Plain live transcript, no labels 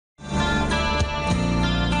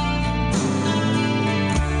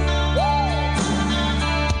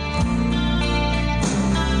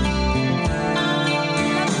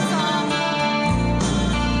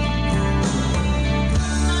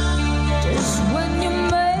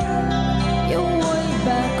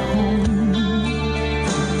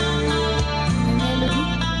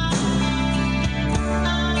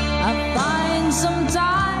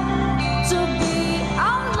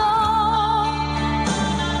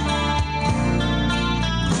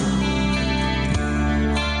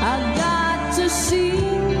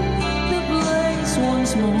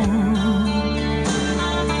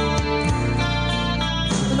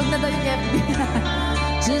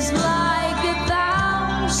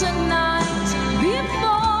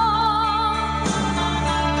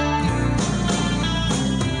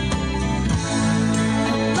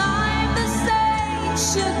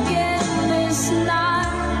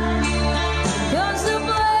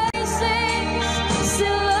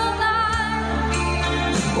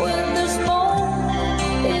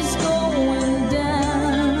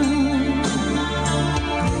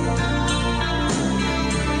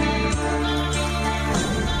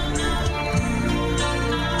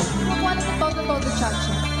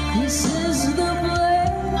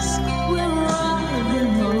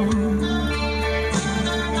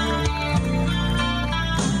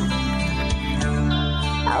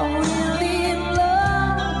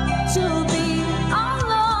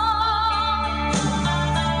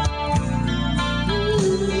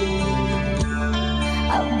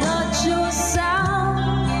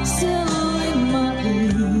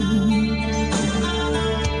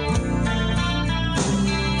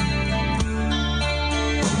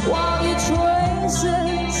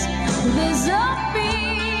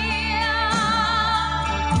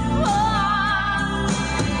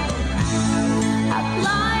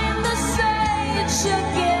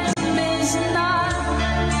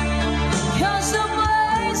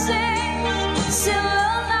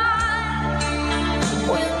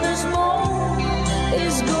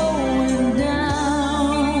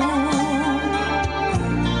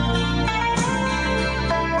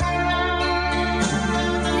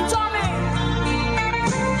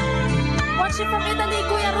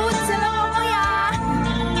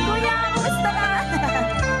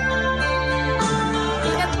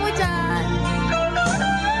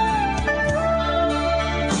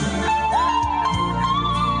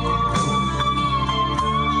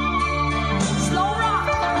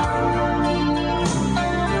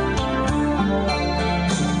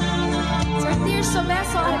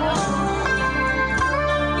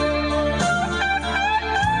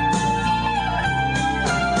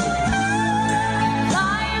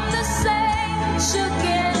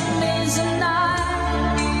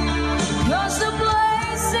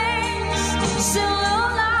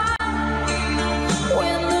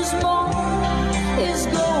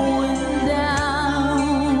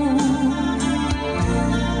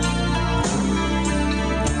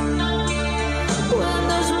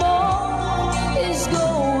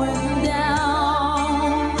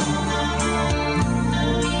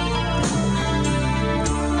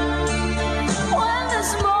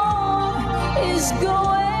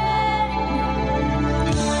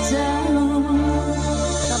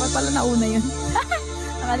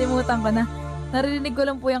Nakalimutan ko na. Narinig ko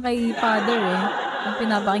lang po yan kay Father eh. Yung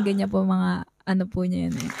pinapakinggan niya po mga ano po niya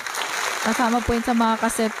yun eh. Kasama po yun sa mga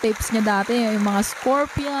cassette tapes niya dati, yung mga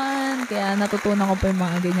Scorpion. Kaya natutunan ko po yung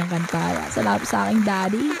mga ganyang kanta. Salamat sa aking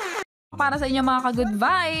daddy. Para sa inyo mga ka-good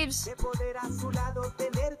vibes.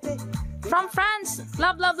 From France,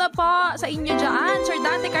 love po sa inyo dyan, Sir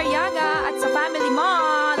Dante Carriaga at sa family mo.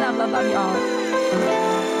 Love you all.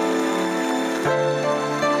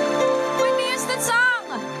 Whitney Houston song.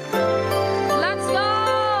 Let's go.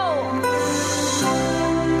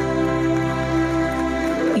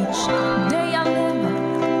 Each day I live,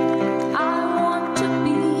 I want to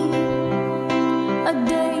be a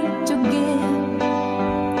day to give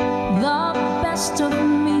the best of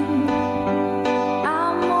me.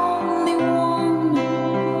 I'm only one,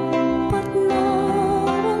 but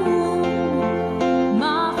not alone.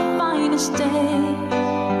 My finest day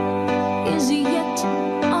is yet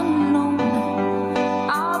unknown.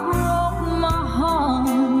 I broke my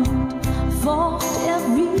heart, fought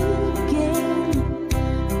every game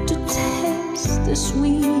to taste the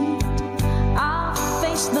sweet. I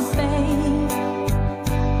face the pain,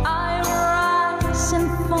 I rise and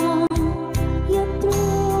fall, yet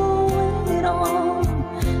through it all,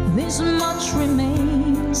 this much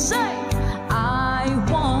remains. Say, I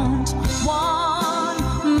want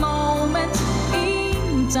one moment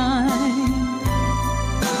in time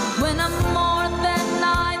when I'm more than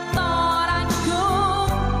I thought I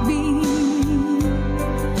could be,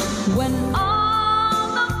 when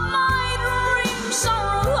all of my dreams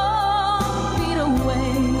are all beat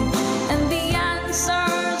away and the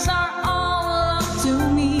answers are all up to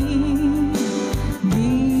me.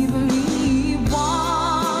 Give me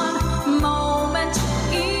one moment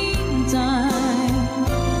in time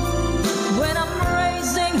when I'm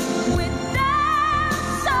raising with destiny.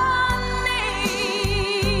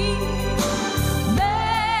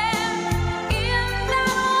 Then in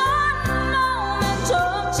that one moment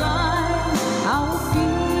of time, I will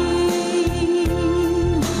feel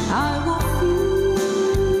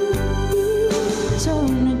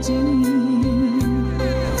eternity.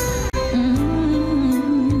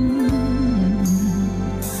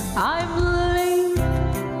 I believe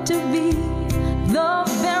to be the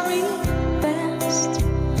very best.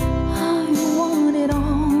 I want it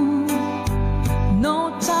all,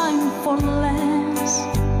 no time for less.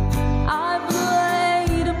 I've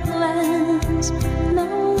laid a plans,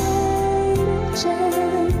 now laid a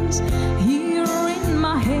chance here in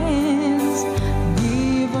my hands.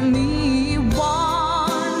 Give me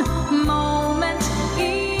one moment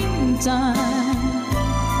in time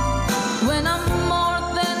when I'm more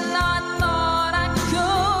than I thought I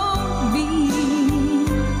could be,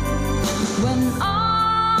 when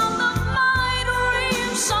all of my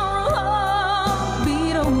dreams are all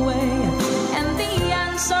beat away and the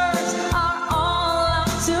answers are all up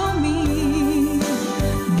to me.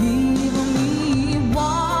 Give me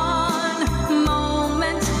one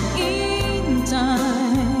moment in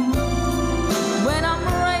time when I'm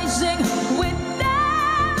raising with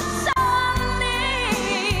destiny.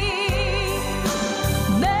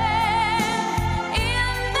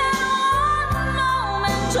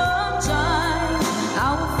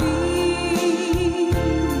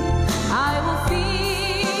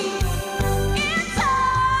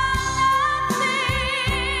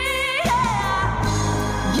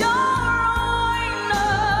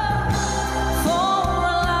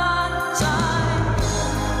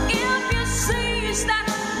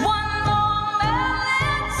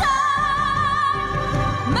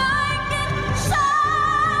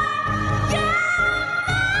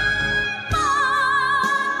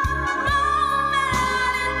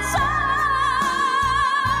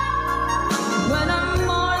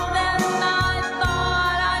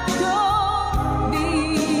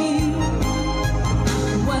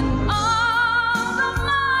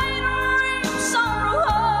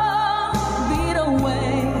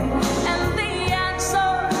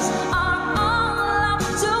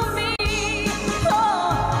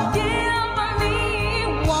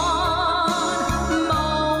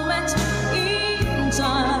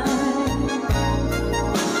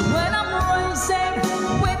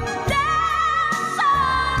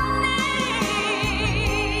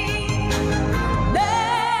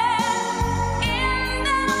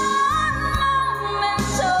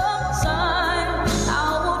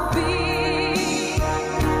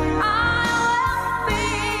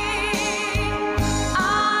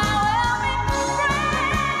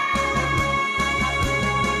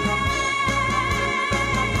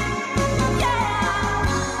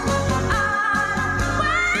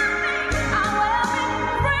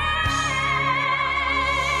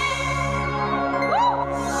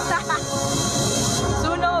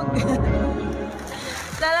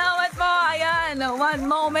 One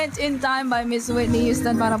Moment in Time by Miss Whitney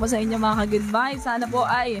Houston para po sa inyo mga ka-good vibes. Sana po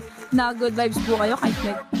ay na-good vibes po kayo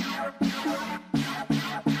kahit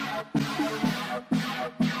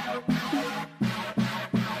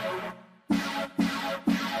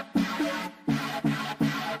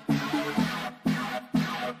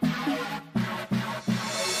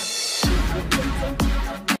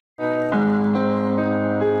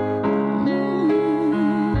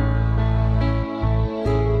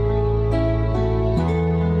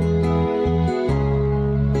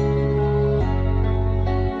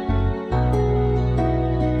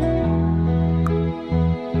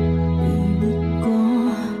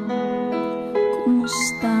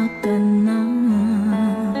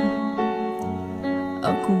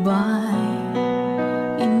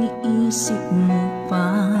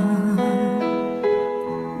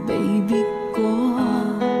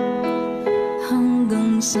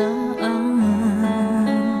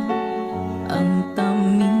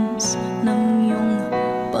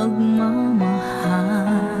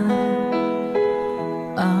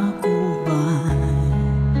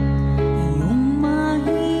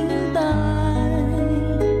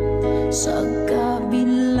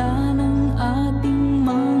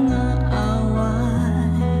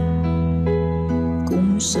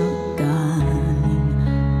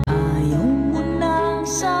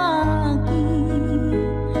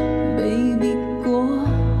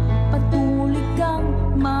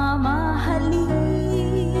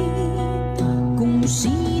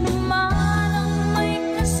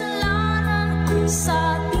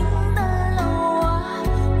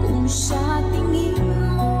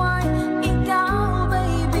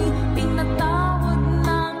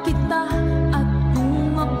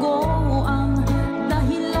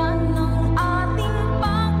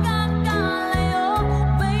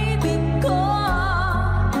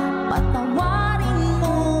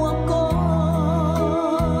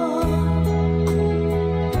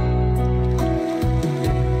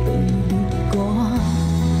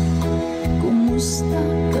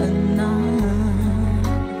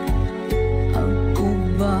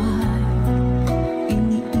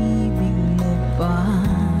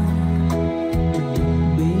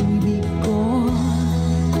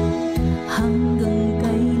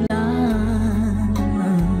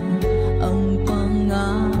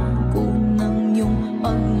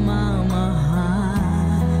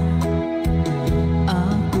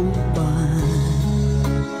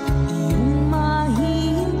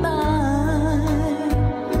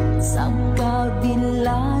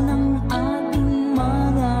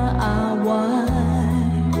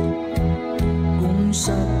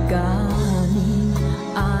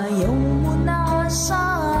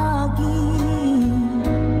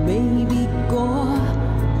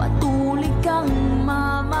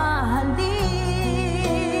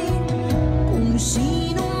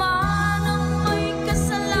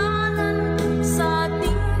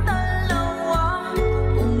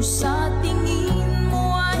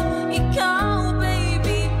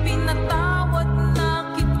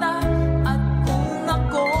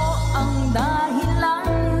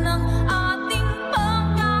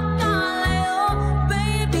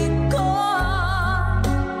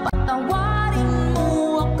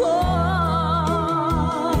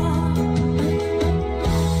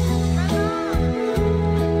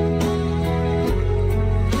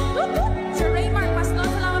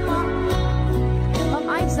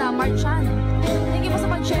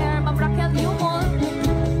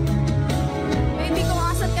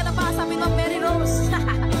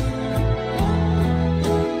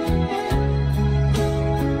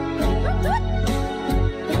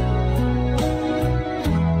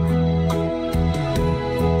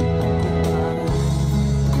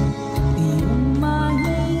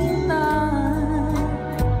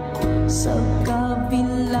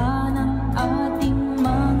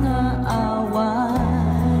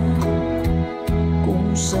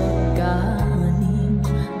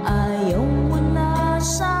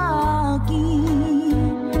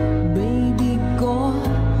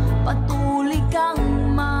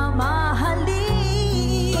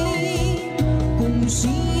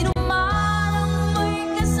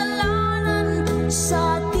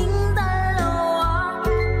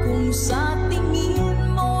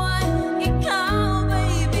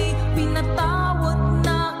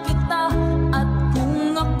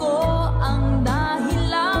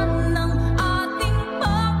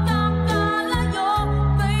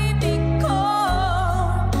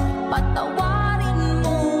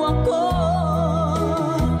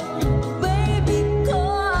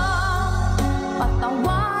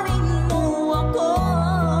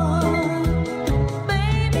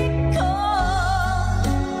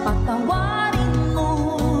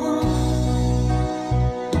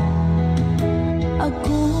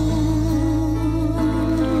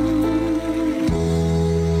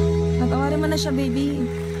mo na siya, baby.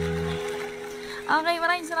 Okay,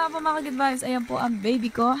 maraming salamat po mga Good Vibes. Ayan po ang baby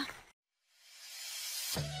ko.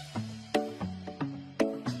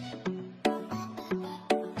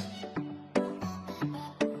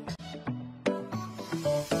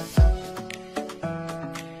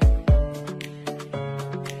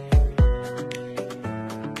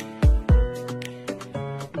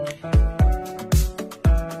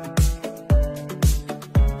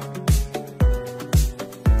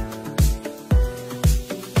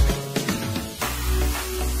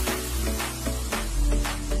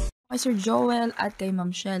 Kay Sir Joel at kay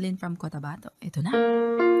Ma'am Shelin from Cotabato. Ito na.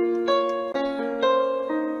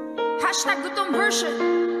 Hashtag Gutom Version.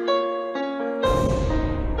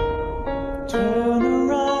 Turn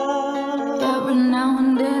around. Every now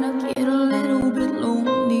and then I get a little bit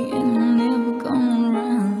lonely and you never come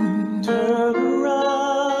around. Turn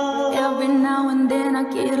around. Every now and then I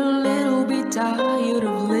get a little bit tired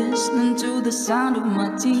of listening to the sound of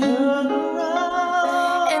my teeth. Turn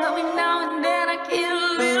around. Every now and then I get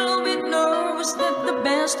a little bit nervous that the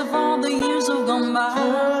best of all the years have gone by.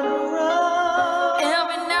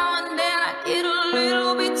 Every now and then I get a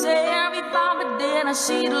little bit terrified, but then I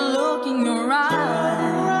see the look in your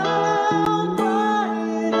eyes.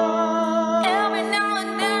 Every now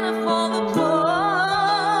and then I fall apart.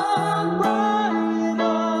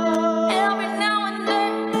 Every now and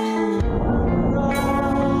then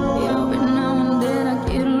I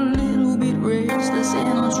get a little bit restless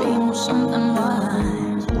and I'll dream of something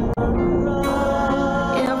wild.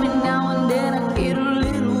 Every now and then I get a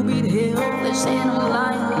little bit helpless and I'm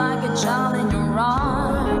lying like a child in your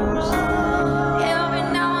arms. Every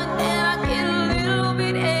now and then I get a little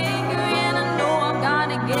bit angry and I know I've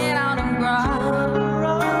gotta get out and cry.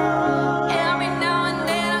 Every now and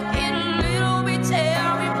then I get a little bit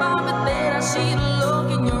terrified, but then I see the look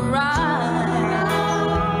in your eyes.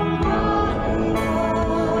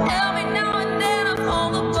 Every now and then I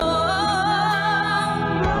fall apart.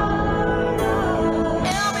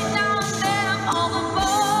 Every now and then I fall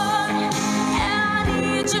apart. And I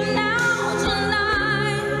need you now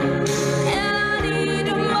tonight. And I need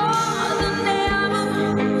you more than ever.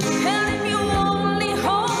 And if you only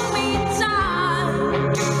hold me tight,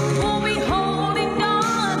 we'll be holding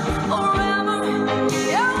on forever.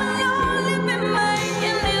 Yeah, we'll only be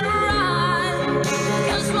making it right.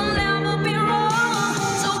 'Cause we'll never be wrong.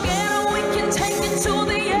 Together we can take it to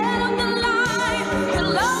the end of the line. Your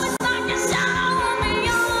love is like a shadow on me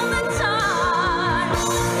all the time.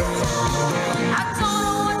 I don't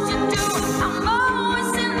know what to do. I'm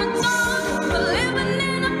always in the dark. But living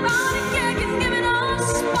in a body can give it all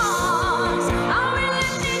sparks. I really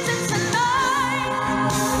need you tonight.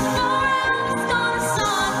 Forever's gonna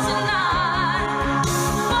start tonight.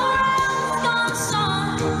 Forever's gonna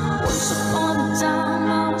start. Once upon a time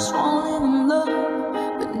I was falling in love,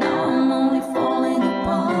 but now I'm only falling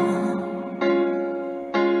apart.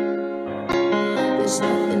 There's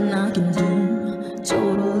nothing I can do.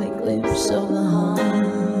 Total eclipse of the heart.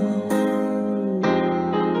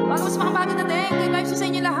 Bago sa mga bago natin, good vibes sa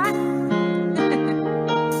inyo lahat.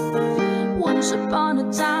 Once upon a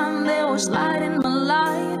time there was light in my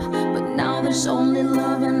life, but now there's only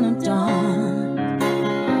love in the dark.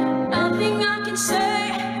 Nothing I can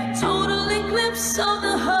say, total eclipse of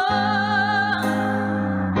the heart.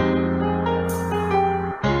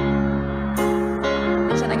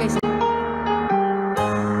 Isa na guys.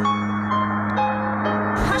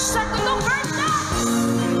 Hashtag Gutom Version.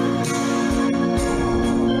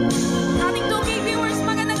 Ating 2K viewers,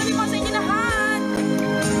 magandang gabi po sa inyo lahat.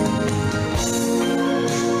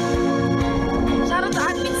 Shoutout sa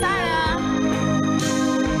admin Sarah.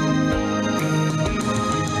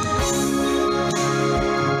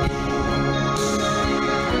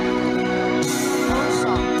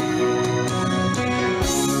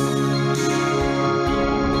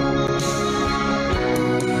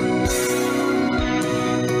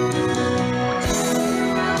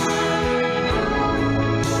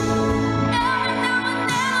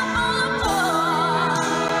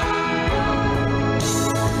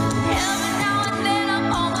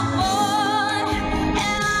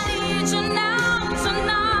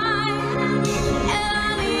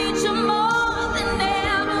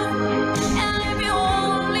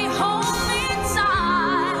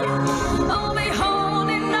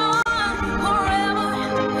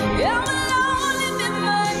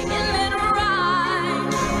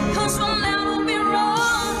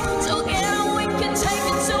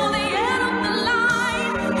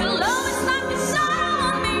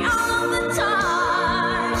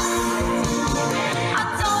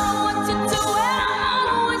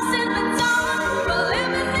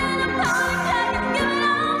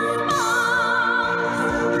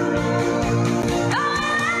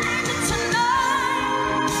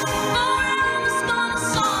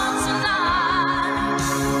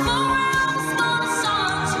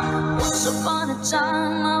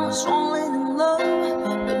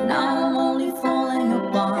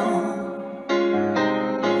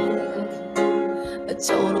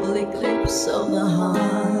 lips of the heart.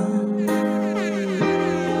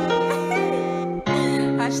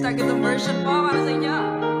 Hashtag itong version po para sa inyo.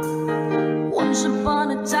 Once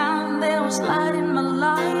upon a time there was light in my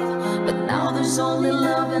life, but now there's only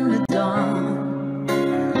love in the dark.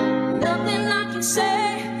 Nothing I can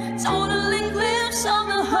say, total eclipse of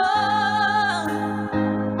the heart.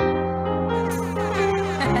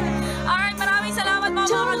 Alright, maraming salamat po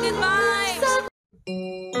mga Good Vibes.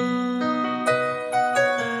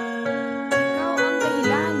 Ikaw ang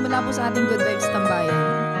dahilan mula po sa ating Good Vibes Tambayan.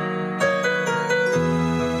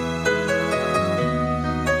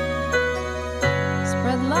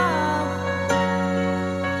 Spread love.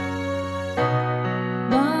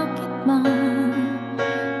 Bakit man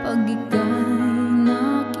pag ika'y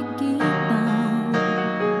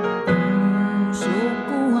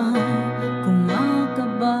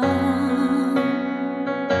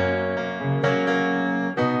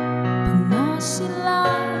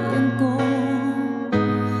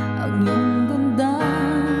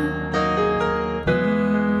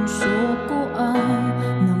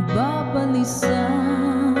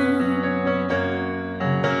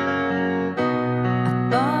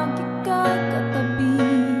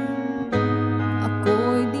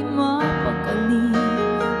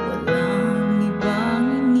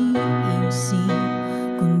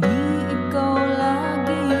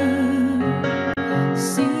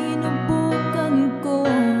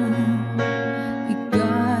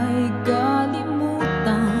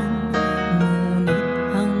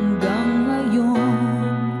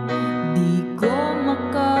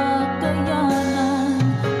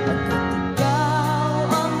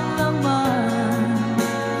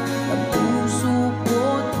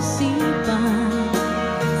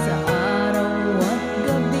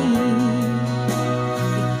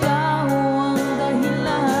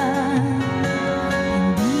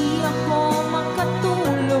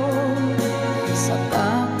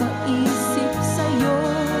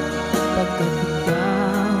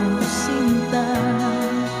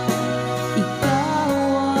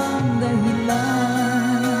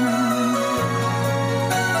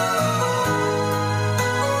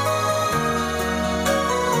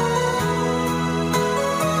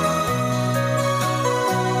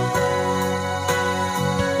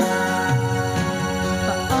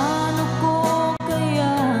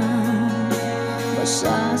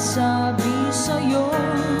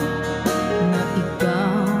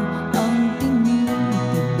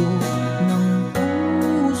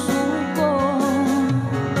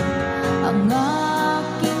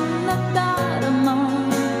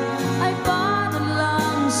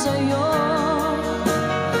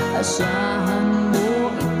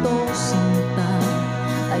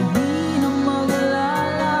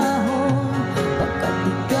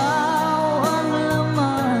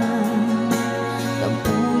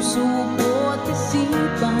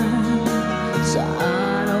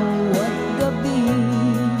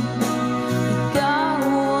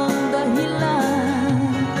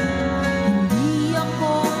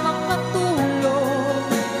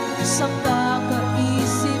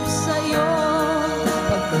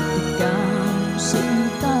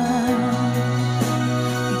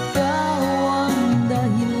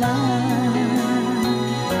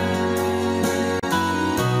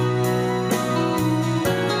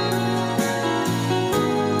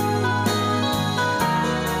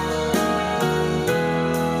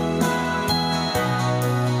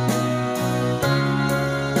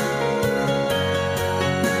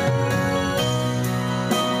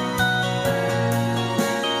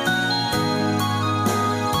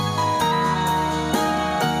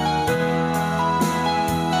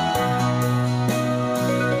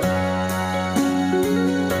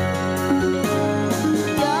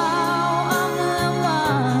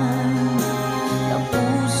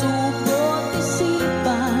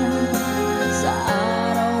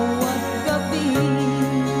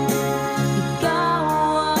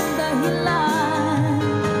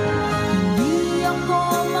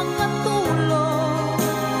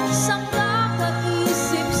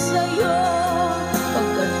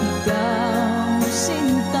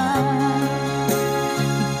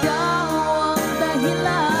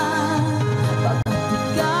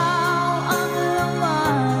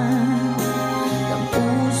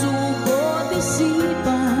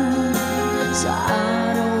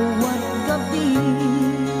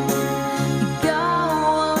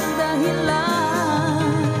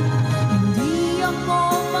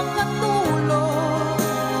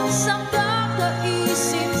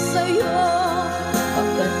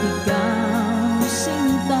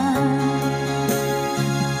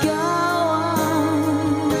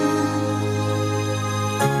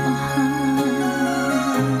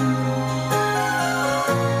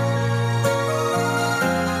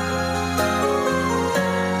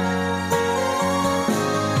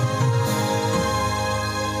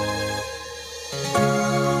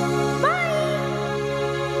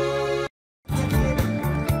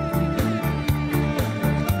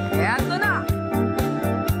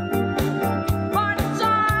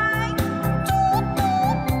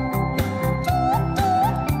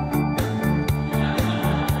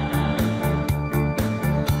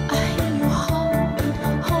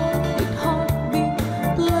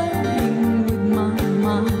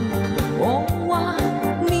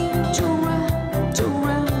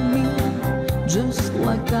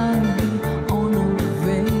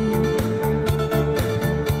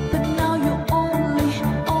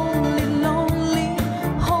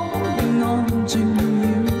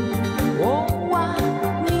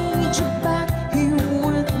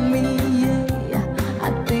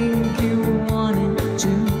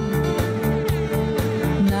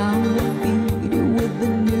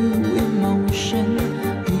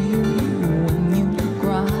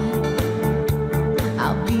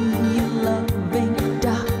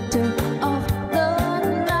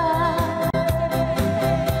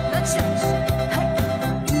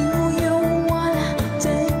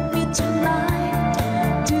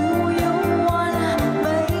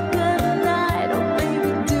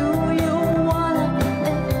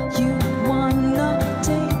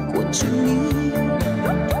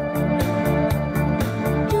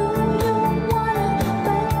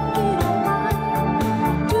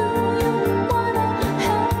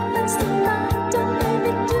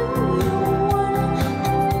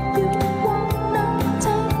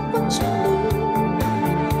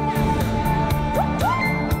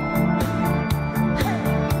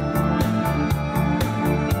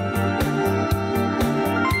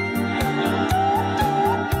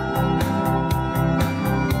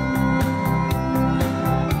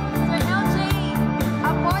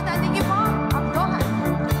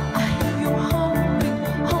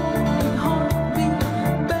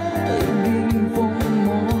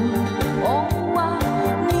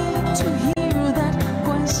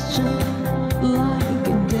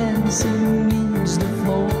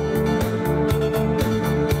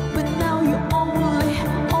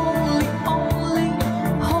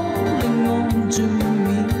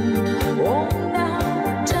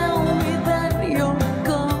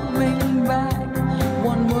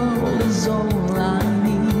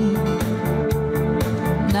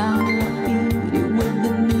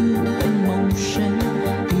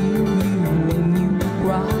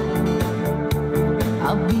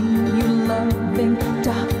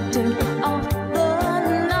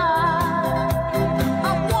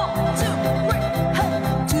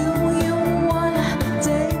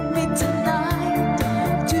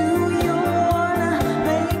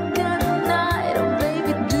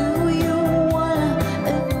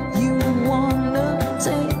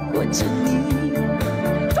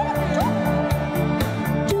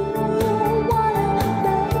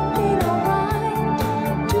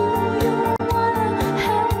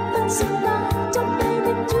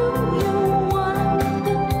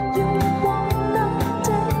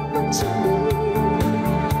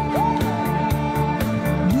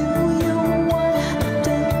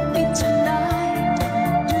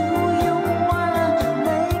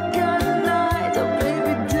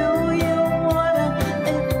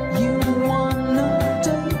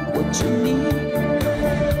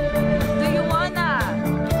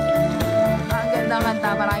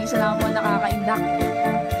Maraming salamat po nakakaindak.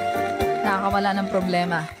 Nakakawala ng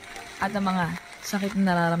problema at ng mga sakit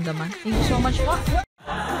na nararamdaman. Thank you so much po.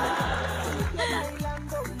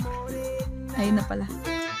 Ayun na pala.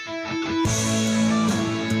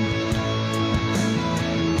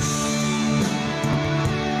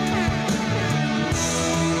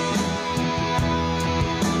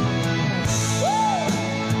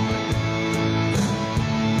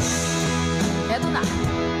 Eto na.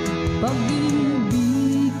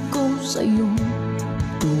 Pag-ibig ko sa'yo,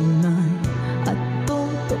 tunay at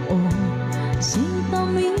totoo.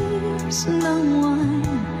 Sintamis ng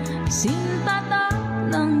wine, sintatak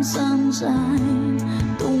ng sunshine.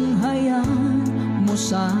 Tunghayan mo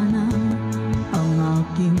sana ang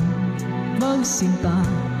aking magsinta.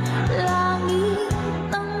 Langit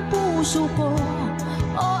ng puso ko,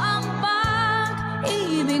 o ang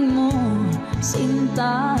pag-ibig mo,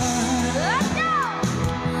 sinta.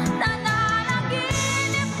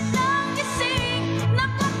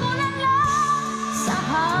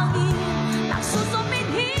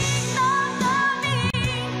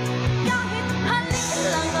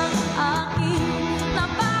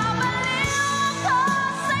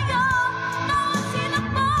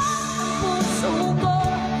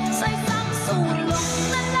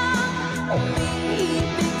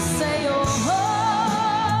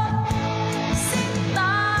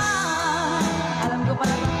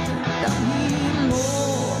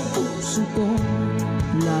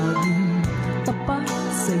 Laging tapat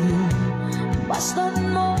sa'yo,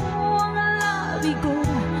 bastan mo ang labi ko,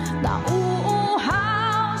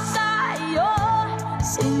 nauuhaw sa'yo,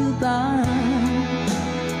 sinta.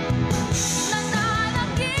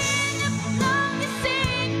 Nananaginip ng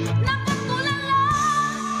gising, nakatulala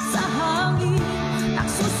sa hangin,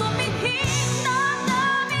 nagsusumihing na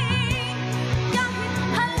namin, kahit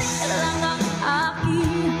halik lang ang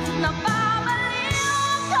akin,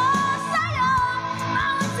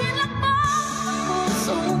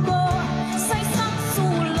 sa isang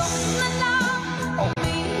sulok na lang,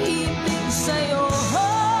 umiibig sa'yo.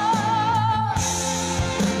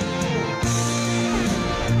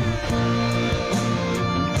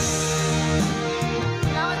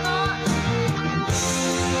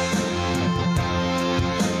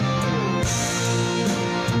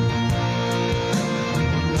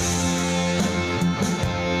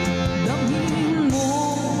 Damhin mo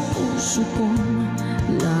puso ko,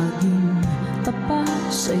 laging tapat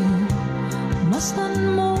sa'yo,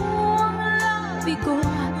 mastan mo ang labi ko,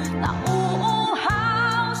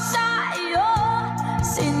 nauuhaw sa'yo,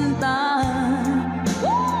 sinta.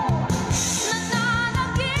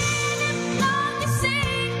 Nananaginip ng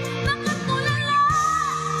gising, nakatulala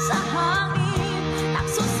sa hangin,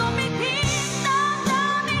 nagsusumihing na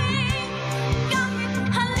namin, kahit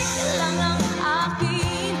halik lang ang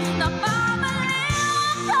akin,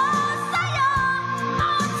 napamaliw ko sa'yo,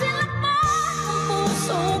 ang silak mo ng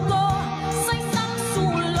puso ko, sa isang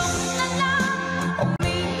sulok na lang,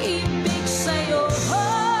 umiibig sa'yo.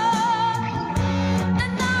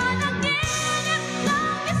 Nananaginip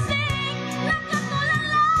ng gising,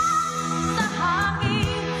 nakatulala sa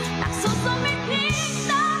hangin, nagsusumihing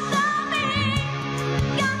na namin,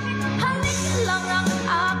 kahit halik lang ang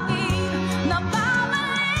akin,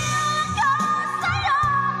 napamaliw ko sa'yo,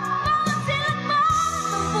 mga silak mo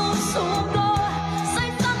ng puso ko, sa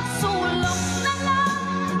isang sulok na lang,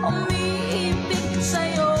 umiibig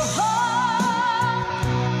sa'yo.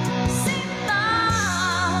 Sinta,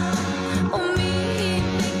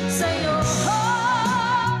 umiibig sa'yo.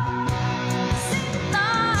 Sinta,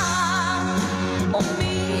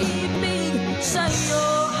 umiibig sa'yo.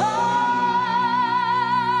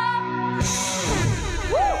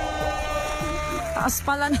 Taas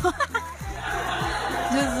pala no.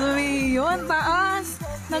 Diyos me, yun, taas.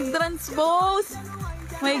 Nag-transpose.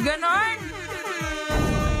 May ganon.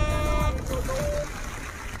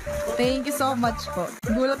 Thank you so much po.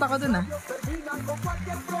 Gulat ako dun ah.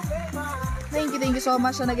 Thank you so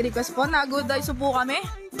much sa nag-request po. Nag-good-eyes po kami.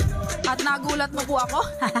 At nagulat mo po ako.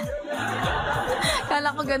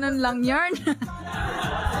 Kala ko ganun lang yarn.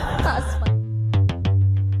 Taas pa.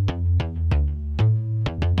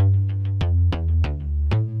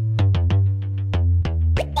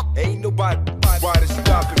 Ain't nobody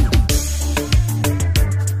stopping me.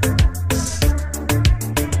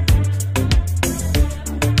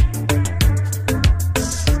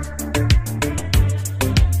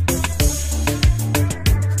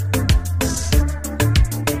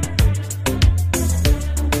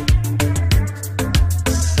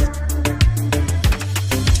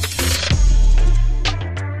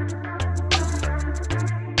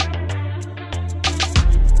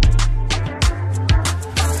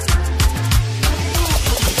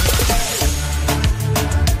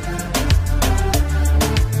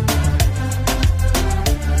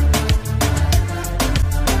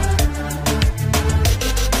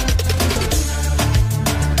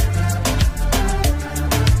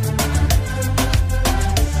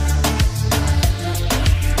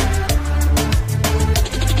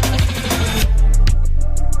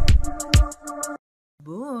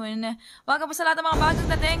 naman. Welcome po sa lahat ng mga bagong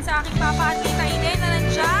dating sa aking papa at tita Ine na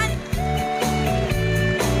nandyan.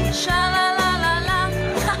 Sha-la-la-la-la.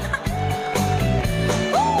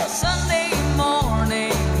 Sunday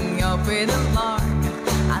morning up in the park,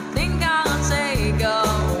 I think I'll take a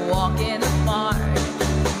walk in the park.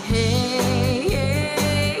 Hey,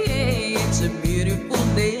 hey, hey, it's a beautiful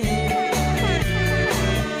day.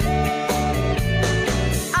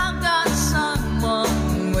 I've got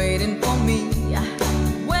someone waiting for me.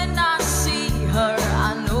 When I see her,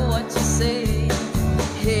 I know what to say.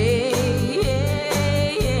 Hey,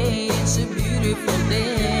 hey, hey, it's a beautiful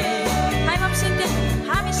day. Hi, Mom Cynthia.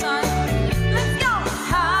 Hi, my son. Let's go.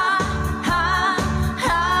 Ha, ha,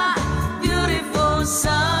 ha, beautiful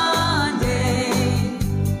Sunday.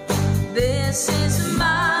 This is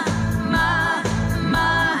my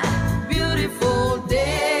beautiful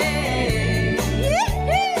day.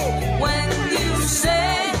 When you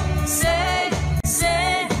say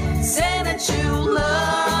that you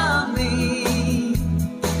love me.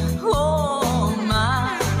 Oh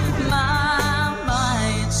my,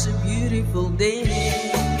 it's a beautiful day.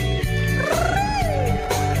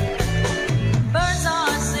 Birds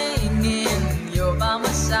are singing, you're by my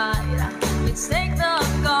side. Let's take the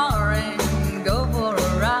car and go for a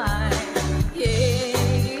ride. Yeah,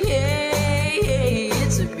 yeah, yeah,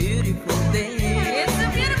 it's a beautiful day. It's a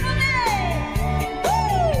beautiful day.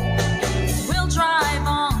 Woo! We'll drive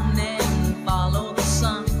on and follow the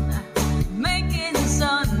sun, making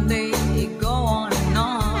Sunday go on and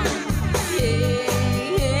on. Yeah,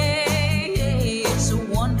 yeah, yeah, it's a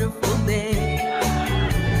wonderful day.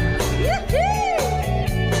 Hey,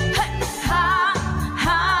 ha,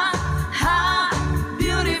 ha, ha,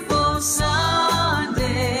 beautiful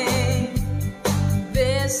Sunday.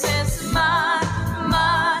 This is my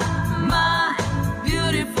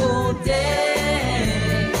beautiful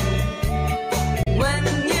day. When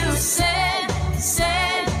you say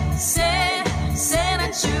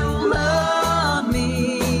that you love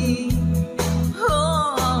me.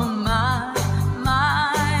 Oh my,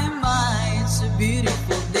 it's a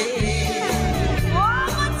beautiful day.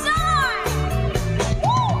 One more time.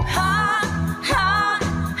 Woo! Ha, ha,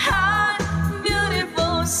 ha,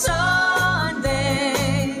 beautiful Sunday.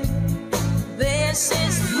 This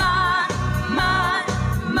is my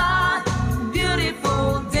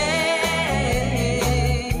beautiful day.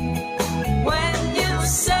 When you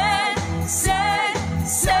say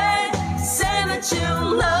that you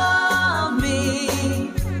love me.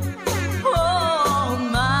 Oh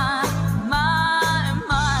my,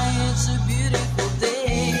 it's a beautiful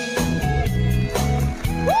day.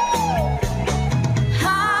 Woo!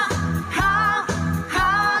 Ha, ha,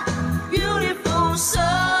 ha, beautiful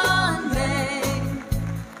Sunday.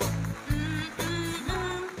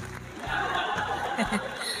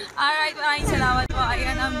 Alright, maraming salamat po.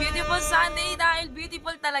 Ayan, ang beautiful Sunday dahil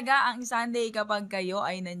beautiful talaga ang Sunday kapag kayo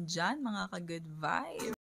ay nandyan, mga ka-good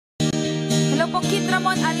vibe. Hello po, Kid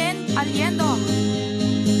Ramon Aliendo.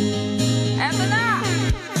 Eto na!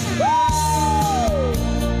 Woo!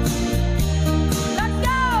 Let's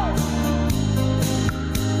go!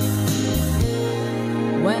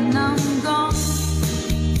 When I'm gone,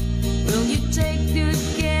 will you take good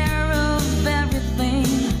care of everything?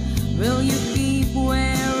 Will you keep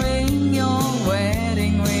wearing your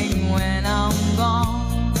wedding ring when I'm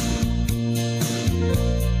gone?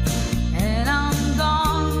 And I'm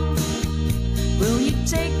gone. Will you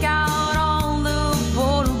take out all the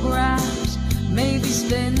photographs? Maybe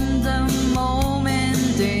spend a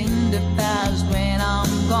moment in the past when I'm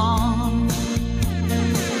gone.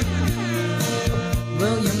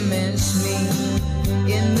 Will you miss me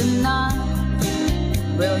in the night?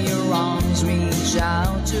 Will your arms reach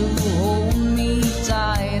out to hold me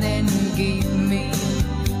tight and keep me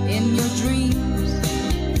in your dreams,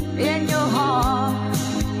 in your heart,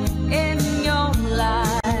 in your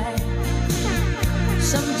life?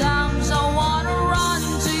 Sometimes I wanna run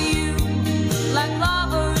to you like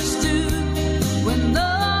lovers do when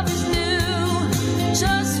love is new.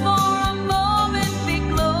 Just for a moment be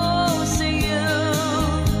close to you,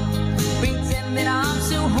 pretend that I'm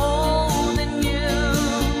still holding you.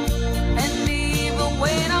 And even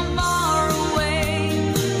when I'm far away,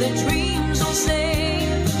 the dreams will stay.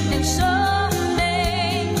 And so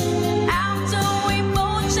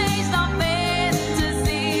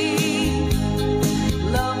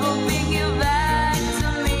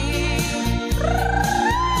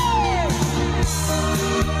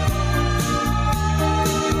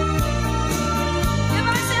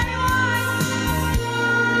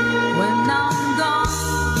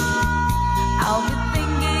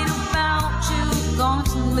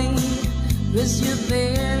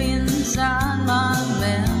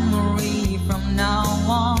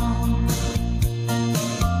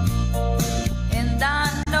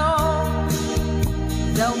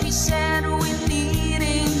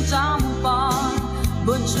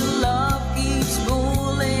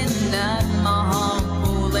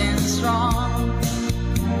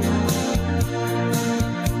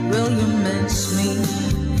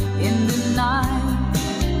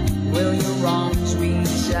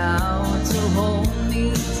out to hold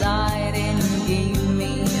me tight and give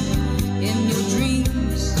me in your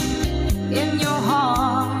dreams, in your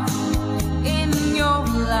heart, in your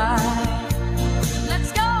life.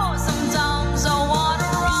 Let's go. Sometimes I wanna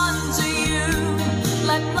run to you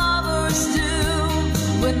like lovers do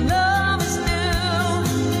when love is new.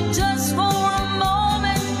 Just for a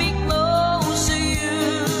moment, be close to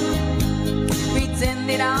you. Pretend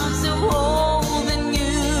that I'm still holding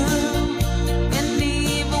you, and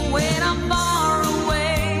even when I'm far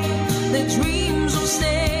away, the dreams will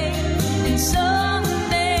stay. And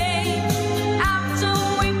someday, after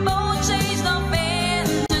we both chase the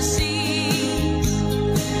fantasies,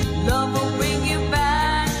 love will bring you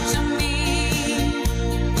back to me.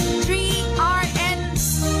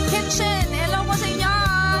 3RN's Kitchen. Hello po sa inyo.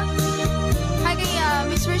 Hi kay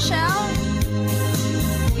Miss Rochelle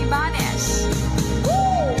Ibanez.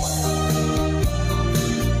 Woo!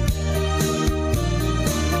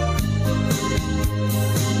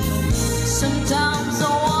 Sometimes I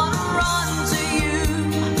wanna run to you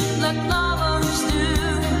like lovers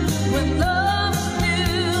do when love is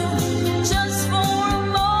new. Just for a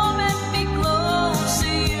moment, be close to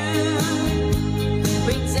you.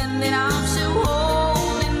 Pretend that I'm still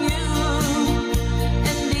holding you,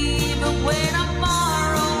 and even when I'm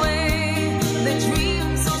far away, the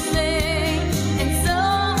dreams will stay. And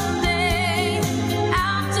someday,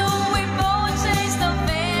 after we both chase the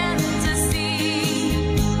fantasy,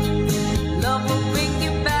 love will bring you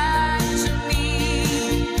back to me.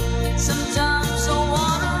 Sometimes I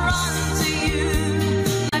wanna run to you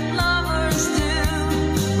like lovers do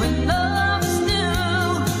when love is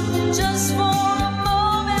new. Just for a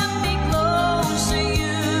moment, be close to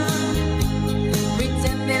you.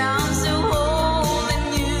 Pretend that I'm still holding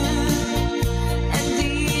you, and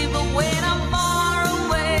even when I'm far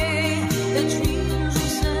away, the dreams will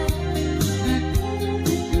say.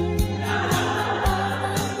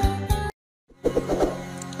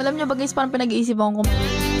 Alam niyo ba guys, parang pinag-iisipan ko kung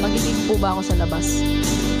magiging po ba ako sa labas.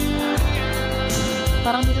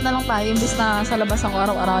 Parang dito na lang tayo, imbis na sa labas ako,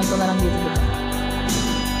 araw-arawin ko na lang dito. Diba?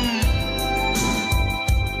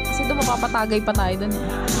 Kasi doon mapapatagay pa tayo doon.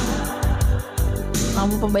 Baka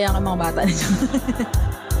mo pabayaan kay mga bata nito.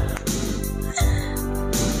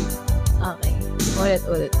 Okay.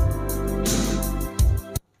 Ulit.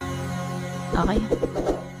 Okay.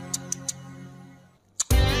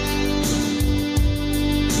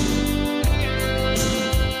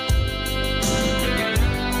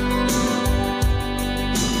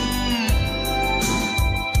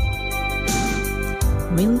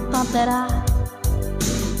 Really thought that I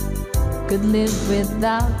could live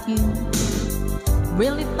without you.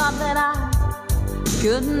 Really thought that I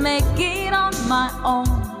could make it on my own.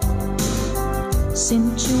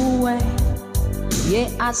 Sent you away.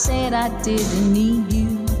 Yeah, I said I didn't need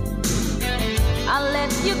you. I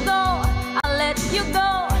let you go. I let you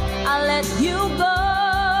go. I let you go.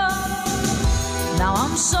 Now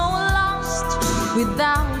I'm so lost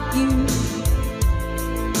without you.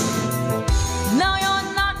 Now you're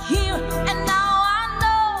not here, and now I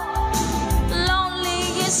know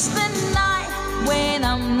lonely is the night when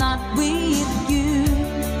I'm not with you.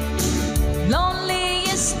 Lonely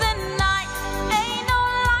is the night, ain't no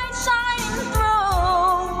light shining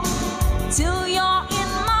through, till you're in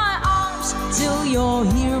my arms, till you're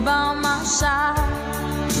here by my side.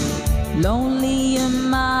 Lonely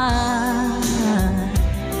am I.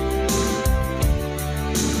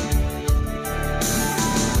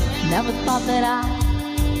 Never thought that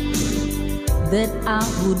I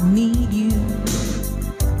would need you.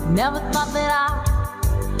 Never thought that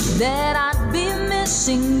I'd be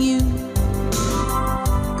missing you.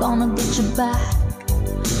 Gonna get you back.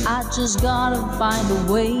 I just gotta find a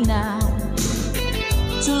way now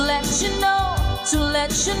to let you know, to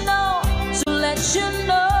let you know, to let you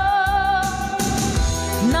know.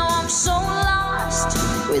 Now I'm so lost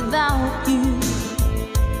without you.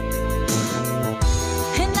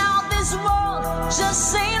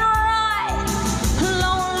 Just ain't right.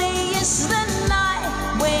 Lonely is the night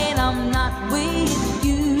when I'm not with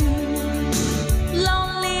you.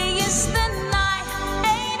 Lonely is the night,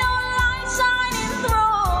 ain't no light shining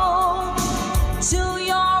through, till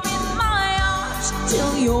you're in my arms,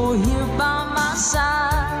 till you're here by my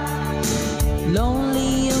side.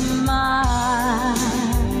 Lonely am I.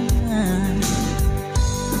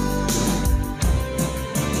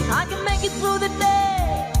 I can make it through the day.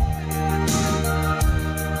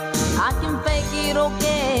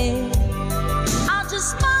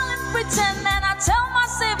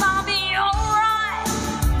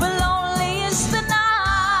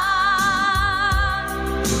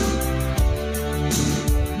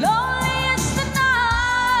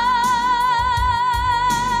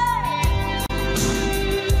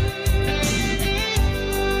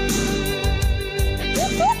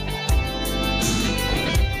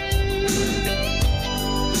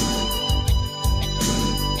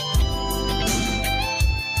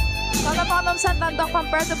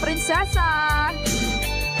 Pamperto Prinsesa!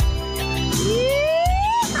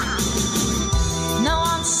 Now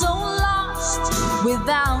I'm so lost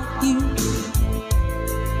without you.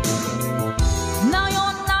 Now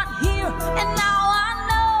you're not here, and now I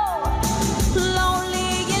know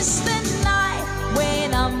lonely is the night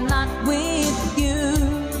when I'm not with you.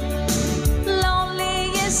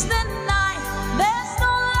 Lonely is the night, there's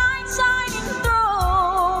no light shining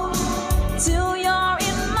through. Till you're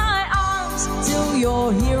in my arms, till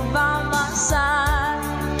you're here by my side.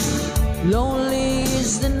 Lonely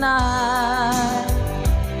is the night.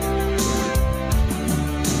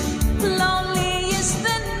 Lonely is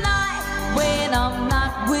the night when I'm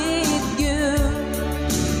not with you.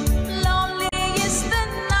 Lonely is the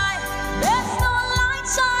night, there's no light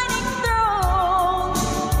shining through.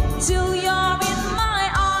 Till you're in my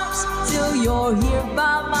arms, till you're here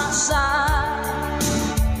by my side.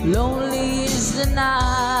 Lonely is the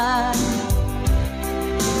night.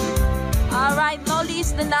 Alright, lonely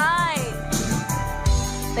is the night.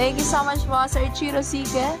 Thank you so much po, Sir Chiro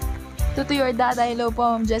Sige. To your dad, hello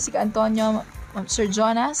po, Ma'am Jessica Antonio, Sir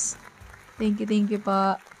Jonas. Thank you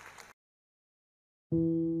po.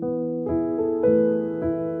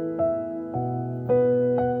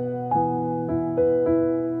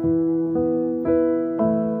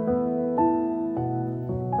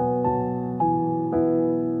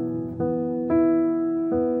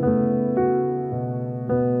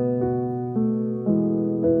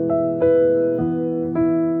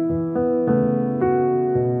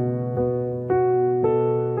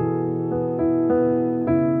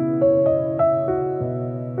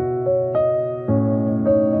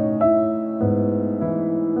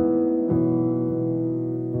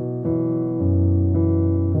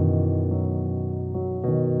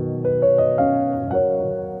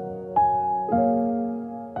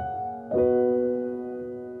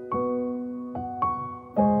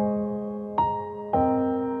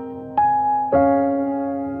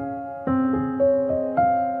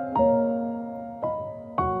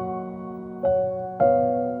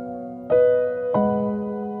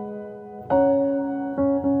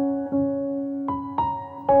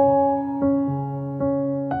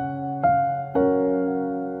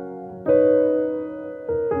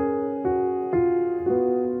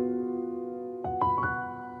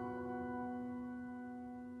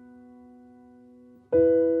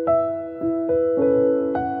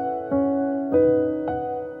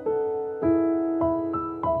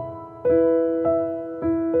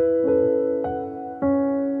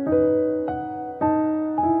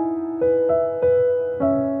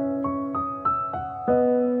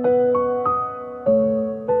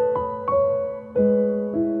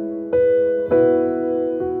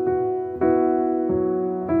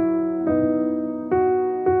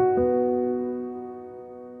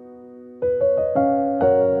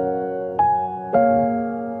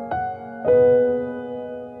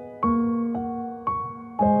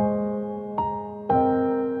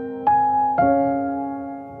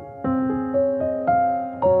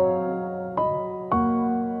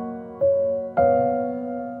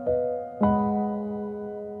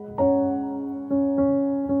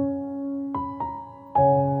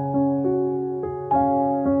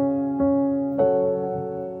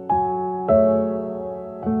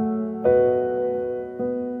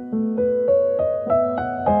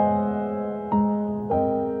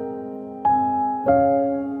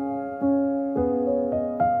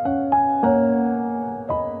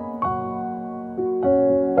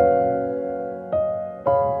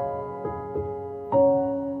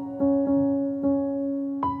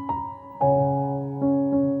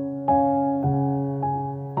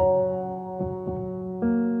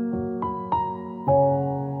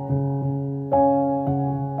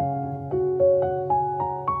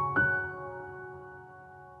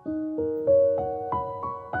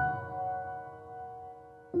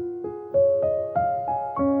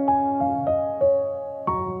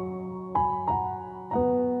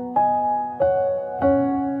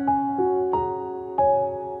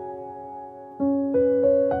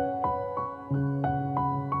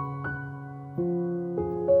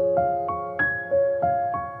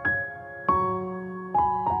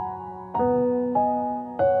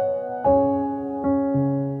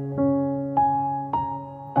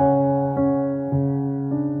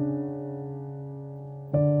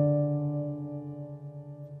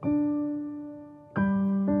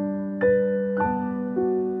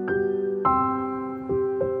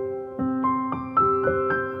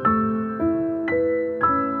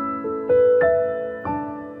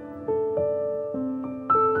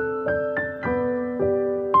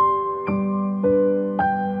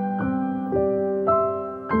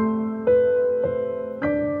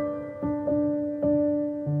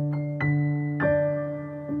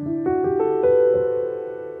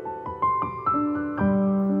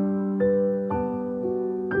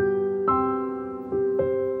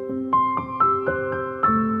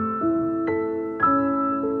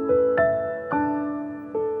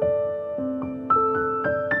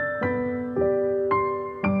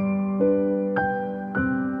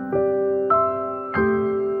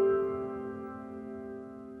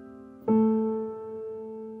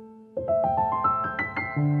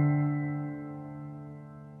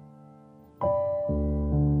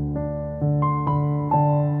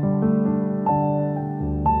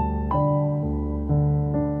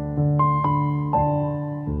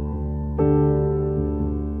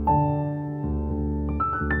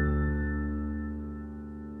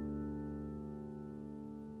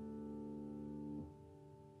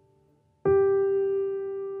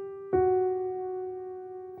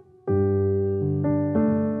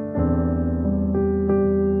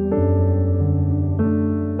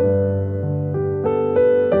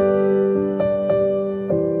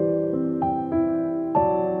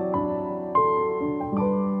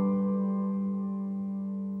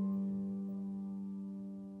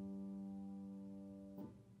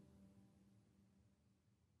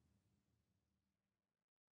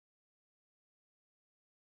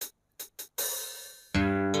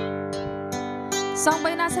 Song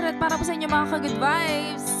by Nazareth para po sa inyo mga ka-Good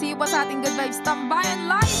Vibes. See you po sa ating Good Vibes Tambayan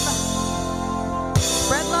Live.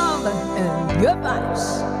 Spread love and good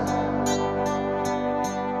vibes.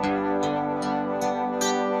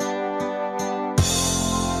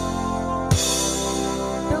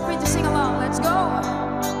 Feel free to sing along. Let's go.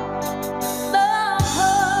 Love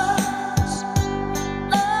hurts,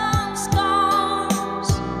 love scars,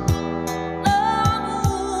 love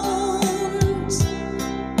wounds,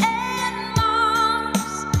 and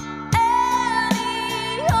marks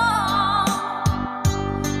any heart.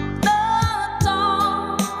 Love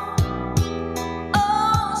tough,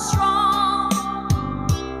 oh strong,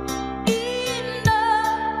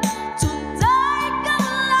 enough to take a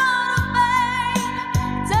lot of pain,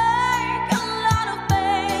 take a lot of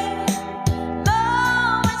pain.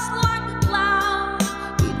 Love is like a cloud,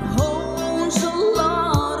 it holds a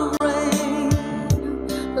lot of rain.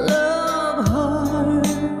 Love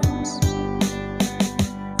hurts.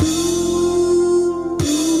 Ooh,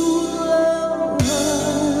 love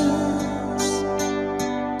hurts.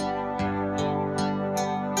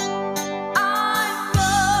 I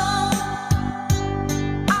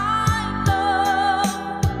know,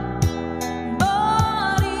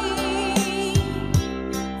 but even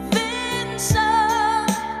so,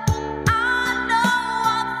 I know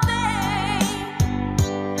a thing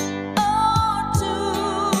or two.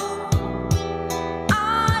 I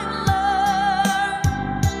learned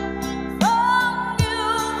from you.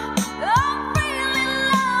 I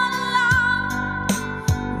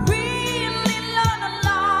really learn a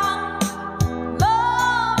lot.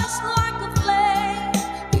 Love is like a flame,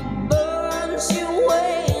 it burns you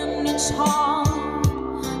when it's hot.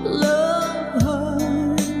 Love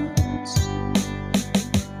hurts.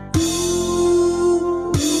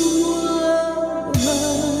 Ooh, love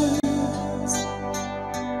hurts.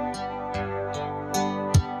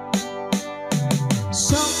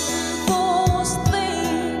 Some folks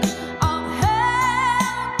think of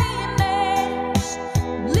happiness,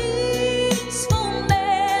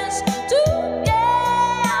 blissfulness, togetherness.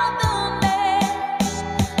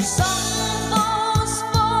 Some folks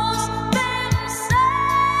force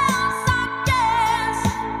themselves, I guess,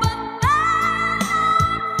 but they're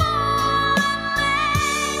not fooling me.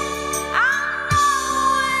 I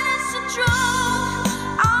know it isn't true.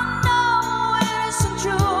 I know it isn't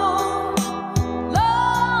true.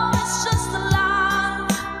 Love is just a lie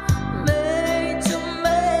made to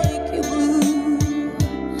make you blue.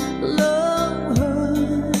 Love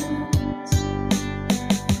hurts.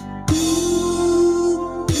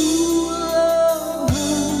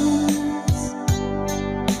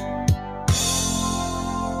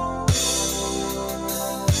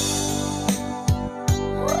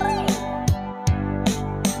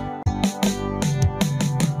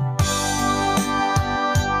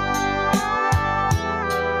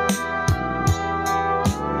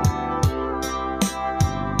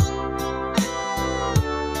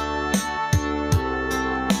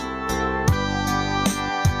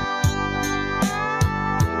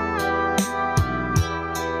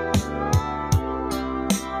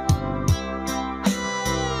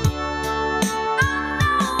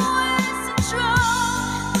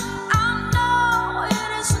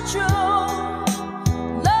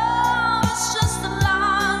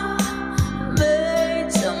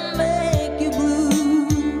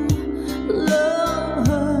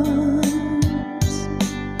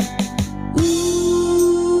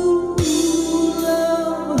 Ooh,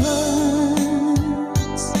 love hurts.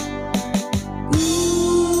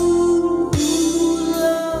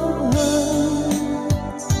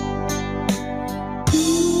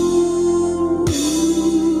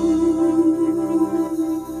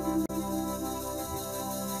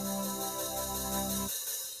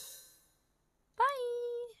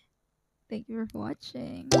 Bye. Thank you for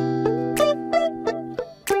watching.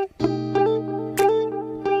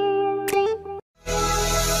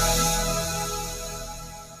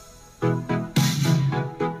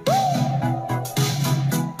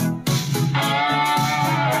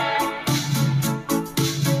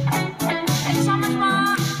 Thank you so much,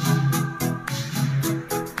 Ma.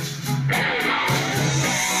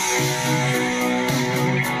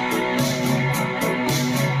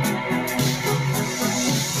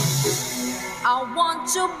 I want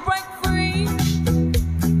to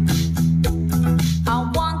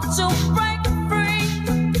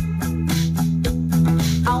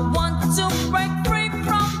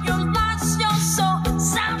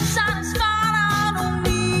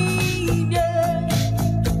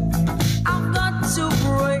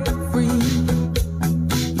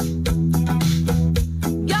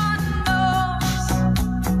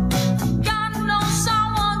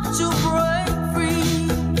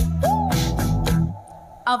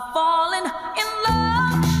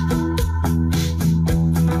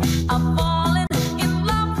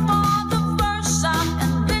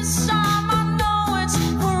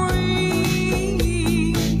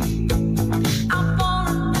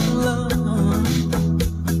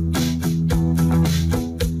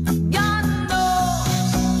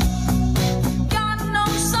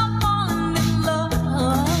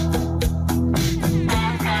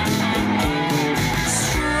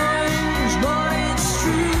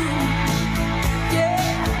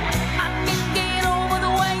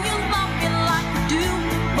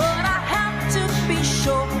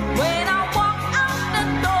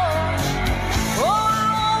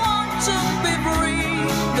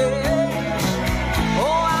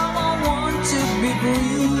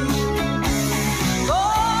free.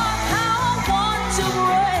 Oh, how I want to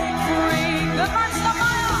break free. Goodbye,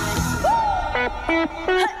 Tambayan. Hey.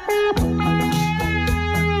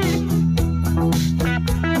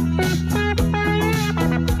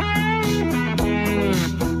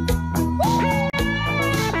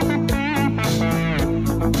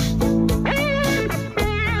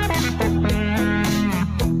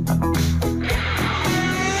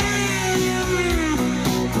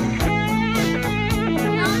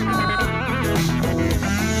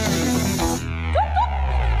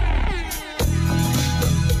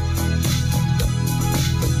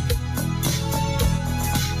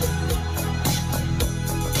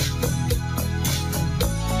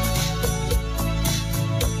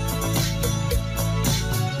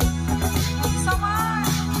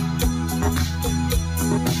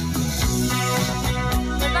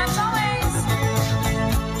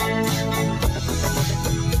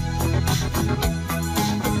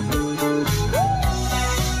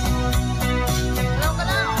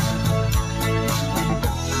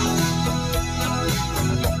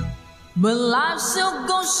 But life still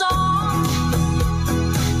goes on.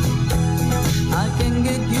 I can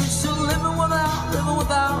get used to living without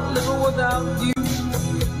you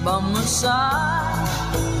by my side.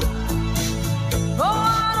 Oh,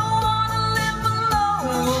 I don't wanna live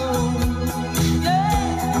alone.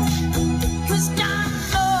 Yeah, 'cause I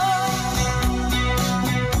know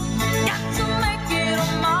got to make it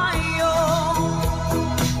on my own.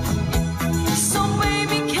 So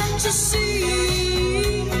baby, can't you see?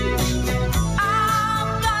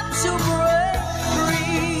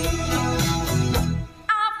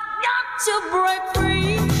 To break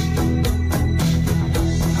free,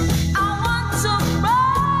 I want to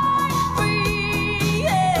break free,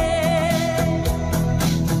 yeah.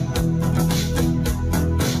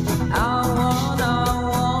 I want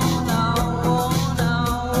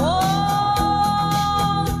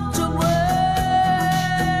to break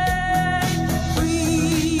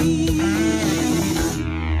free.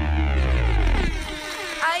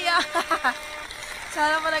 Ay,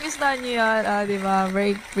 sana pa nagustuhan nyo yun. Diba?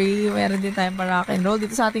 Break free. Meron din tayong pa rock and roll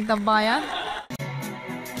dito sa ating tambayan.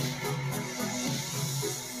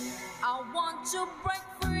 I want to break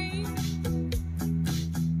free.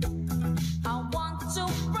 I want to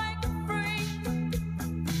break free.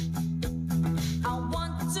 I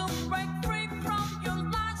want to break free from your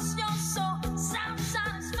lies. You're so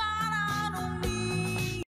satisfied out on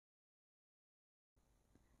me.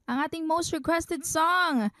 Ang ating most requested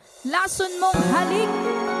song, Lason Mong Halik.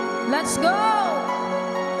 Let's go!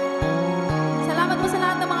 Salamat po sa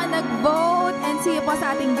lahat ng mga nag-vote and see you po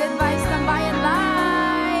sa ating Good Vibes Tambayan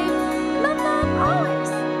Live. Love, love,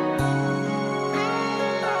 always!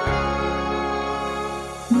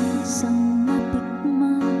 Minsan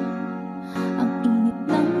natikman ang init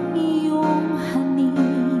ng iyong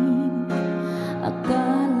halik.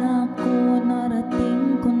 Akala ko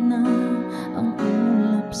narating ko na ang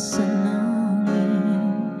ulap sa langit.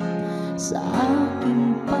 Sa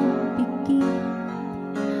aking pagpikit,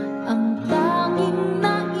 ang tanging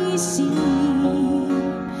naisip,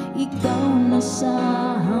 ikaw na sa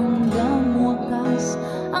hanggang wakas.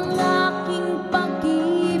 Ang aking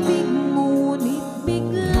pag-ibig, ngunit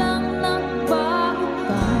biglang nagbago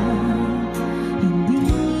ka.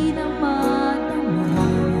 Hindi na madama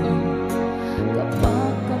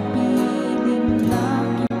kapag kapiling na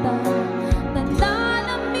kita.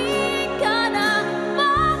 Nananamig ka na,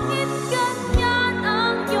 bakit ganyan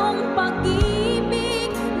ang iyong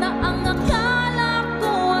pag-ibig? Na ang akala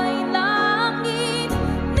ko ay langit,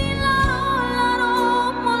 nilaro-laro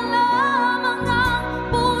mo lamang ang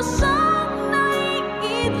pusong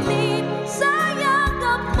naiinit. Sa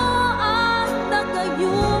yakap mo at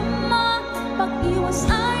nagayuma, pag-iwas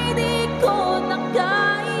ay di ko na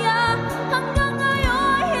kaya. Hanggang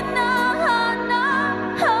ngayon hinahanap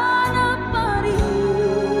pa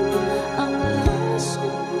rin ang lason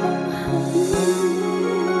mong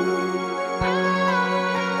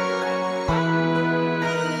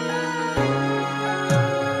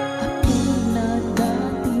Ako'y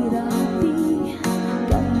nadati-rati,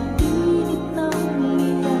 kahit init ng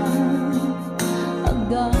liyan.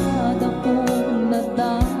 Agad akong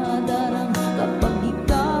nadadarang kapag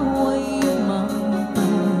ikaw ay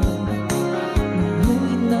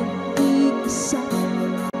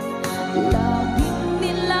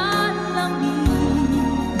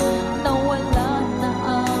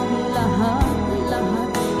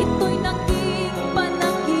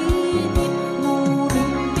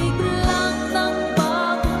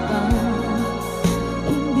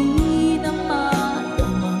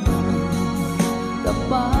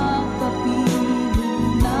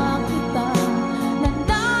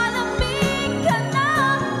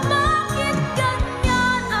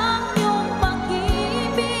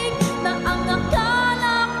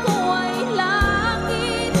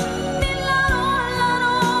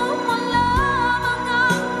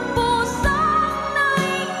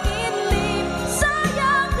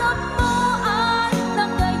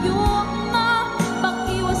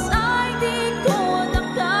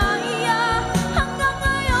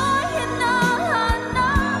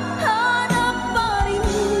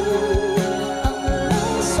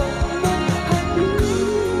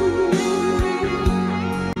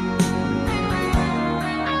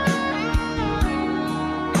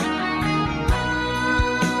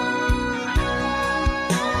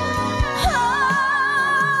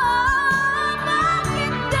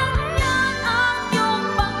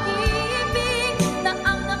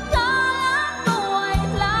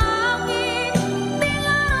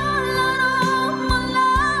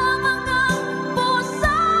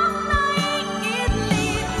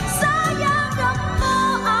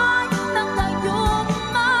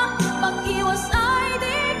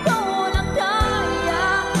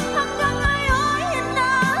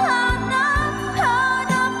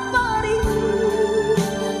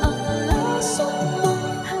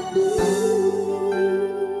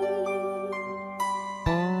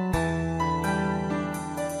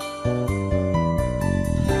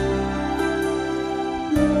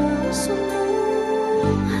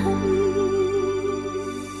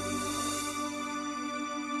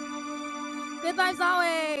Good vibes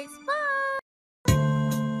always. Bye!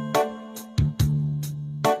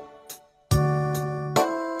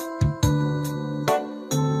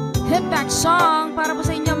 Hit back song para po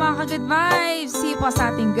sa inyo mga ka-good vibes. See you po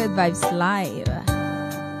sa ating Good Vibes Live.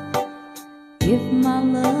 If my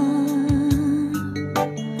love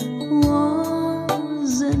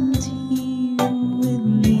wasn't here with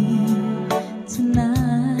me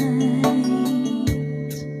tonight,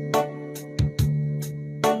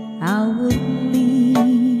 I would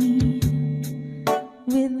leave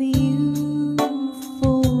with you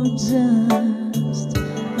for just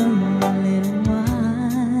a little while.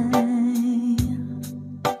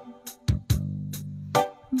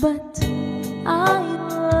 But I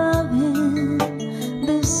love him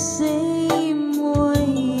the same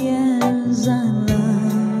way as I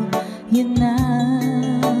love you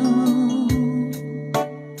now,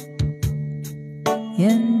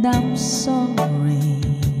 and I'm sorry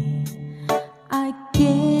I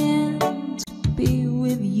can't be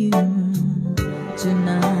with you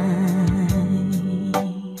tonight,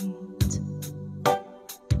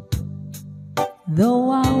 though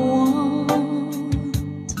I want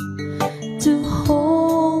to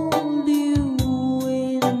hold you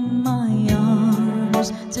in my arms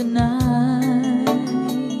tonight.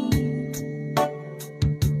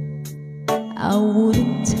 I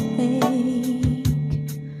wouldn't take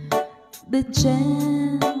the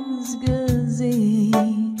chance, 'cause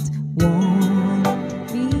it won't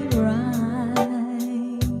be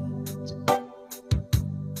right.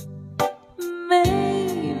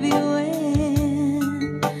 Maybe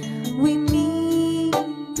when we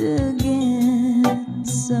meet again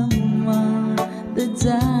some other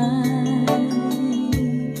time,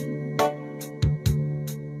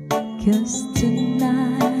 'cause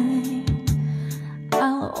tonight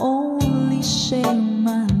I'll only share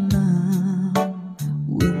my love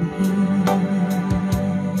with him.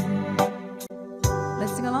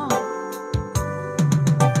 Let's sing along.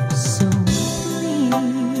 So please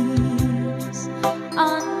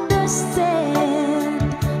understand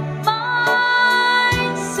my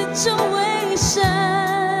situation.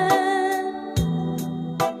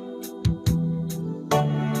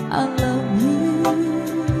 I love you,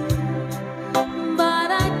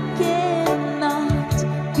 but I cannot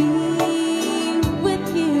be with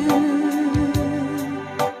you.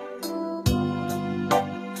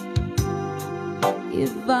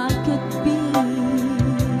 If I could be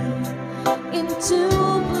in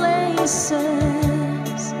two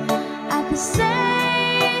places at the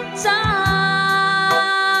same time,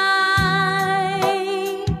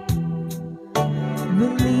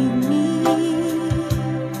 believe me,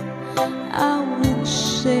 I would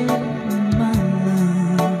share my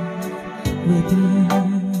love with you.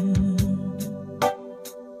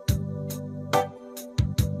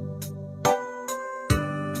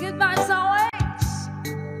 Good vibes always.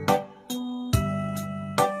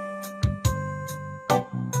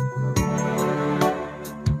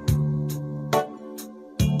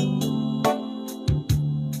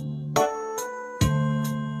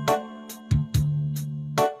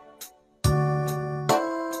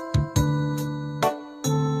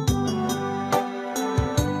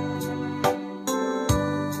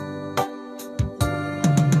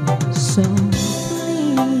 So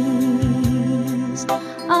please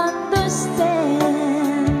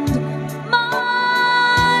understand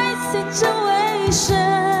my situation.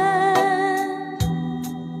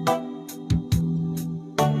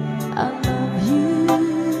 I love you,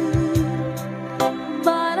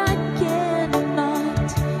 but I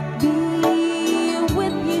cannot be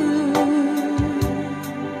with you.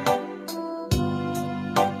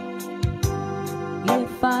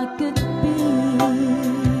 If I could be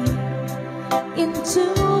in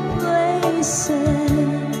two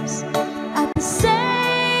places at the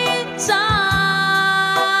same time,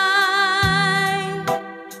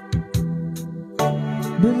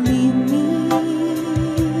 believe me,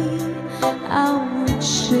 I would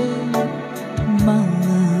share my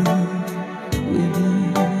love with you.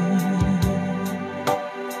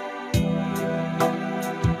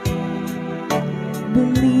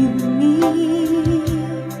 Believe me,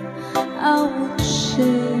 I would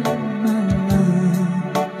share my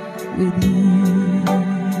love with you.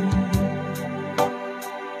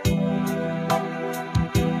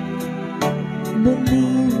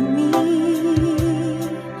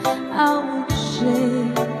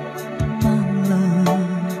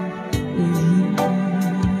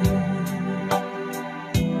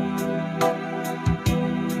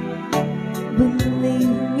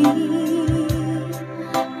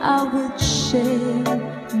 share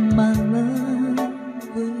my love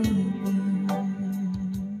with you.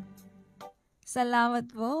 Salamat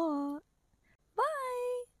po.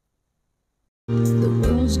 Bye! The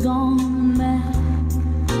world's gone mad.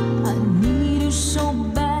 I need you so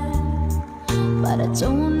bad, but I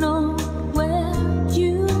don't know where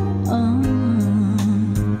you are.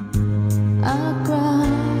 I cry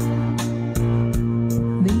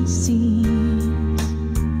these tears.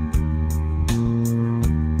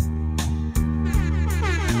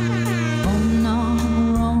 On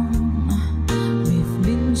our own, we've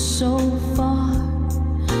been so far.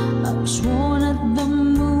 I've sworn at the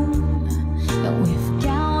moon, and we've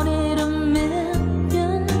counted a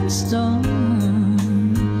million stars.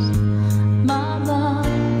 My love,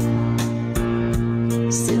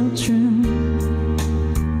 still true.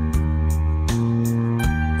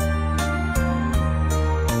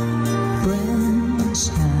 Friends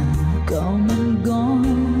have come and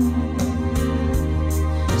gone.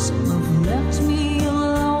 Some have left me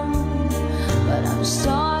alone, but I've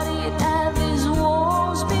started at these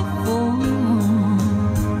walls before.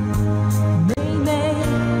 They made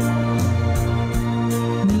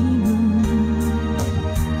me move.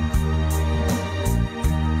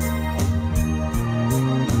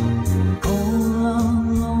 All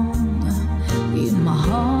alone, in my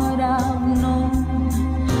heart I've known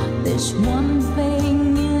there's one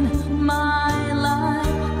thing in my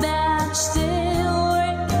life that still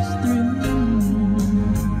rings through.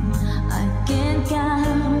 I can't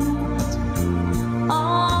count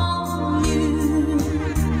on you.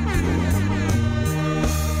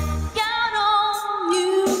 Count on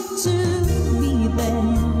you to be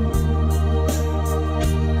there.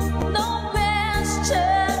 No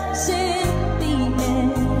questions in the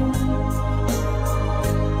air.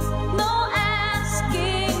 No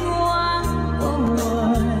asking why or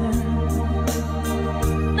what.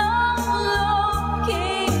 No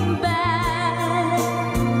looking back.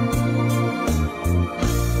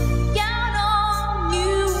 Count on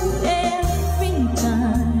you every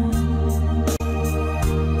time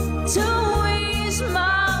to ease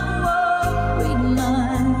my worried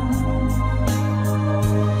mind.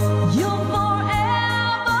 You'll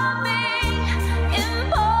forever be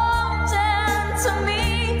important to me,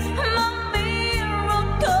 my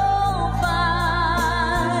miracle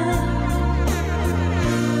find.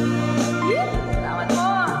 Salamat po.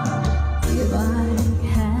 If I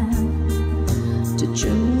had to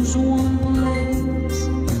choose one place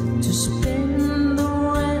to spend the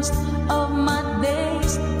rest of my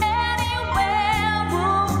days, anywhere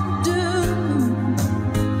would do,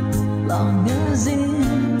 long as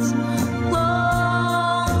it's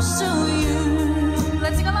close to you.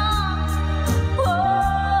 Let's sing along. Whoa.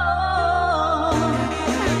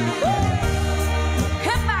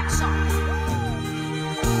 Hip back song.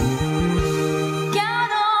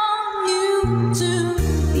 Count on you to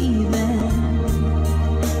be there.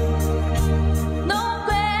 No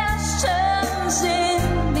questions in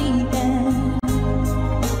the air.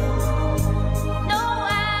 No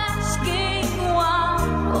asking why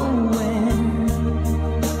or where.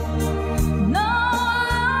 No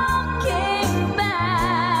looking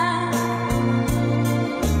back.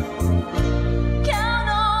 Count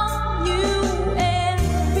on you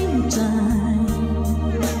every time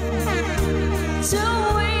to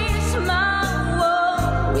ease my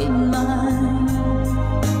worried mind.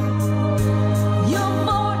 You'll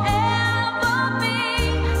forever be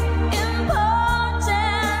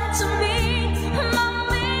important to me, my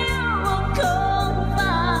miracle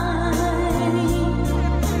find.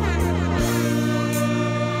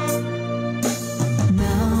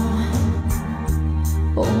 Now,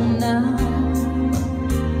 oh now,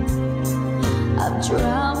 I've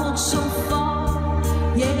traveled so far,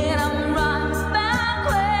 yet I'm right back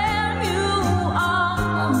where you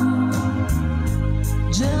are.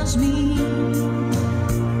 Just me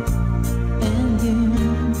and you.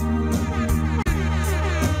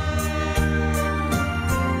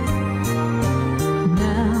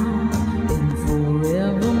 Now and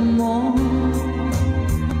forevermore,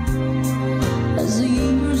 as the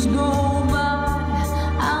years go by,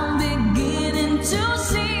 I'm beginning to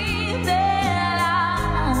see that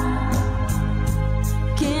I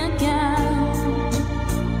can't count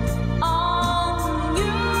on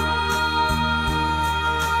you.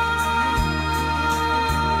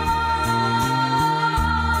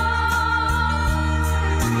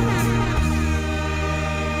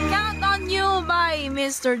 Count on You by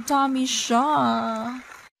Mr. Tommy Shaw.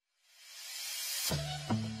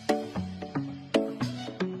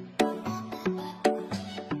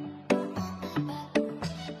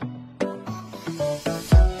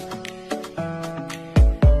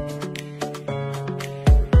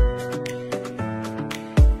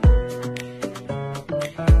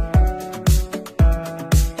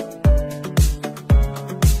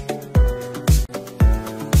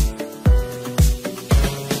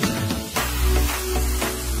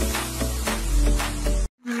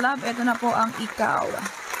 Love. Ito na po ang ikaw.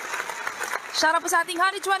 Shout out po sa ating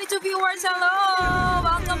 122 viewers. Hello!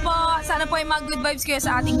 Welcome po. Sana po ay mag-good vibes kayo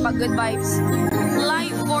sa ating pag-good vibes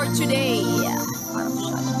live for today. Parang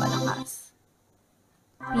masyadong malakas.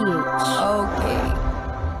 PH. Okay.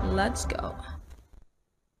 Let's go.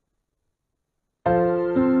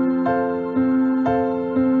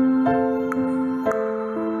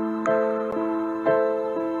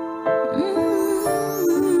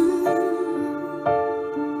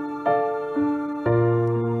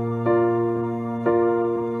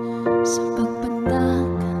 Sa pagpatak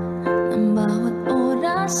ng bawat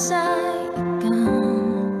oras ay ikaw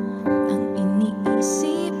ang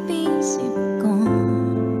iniisip-isip ko.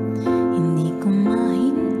 Hindi ko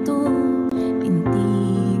mahinto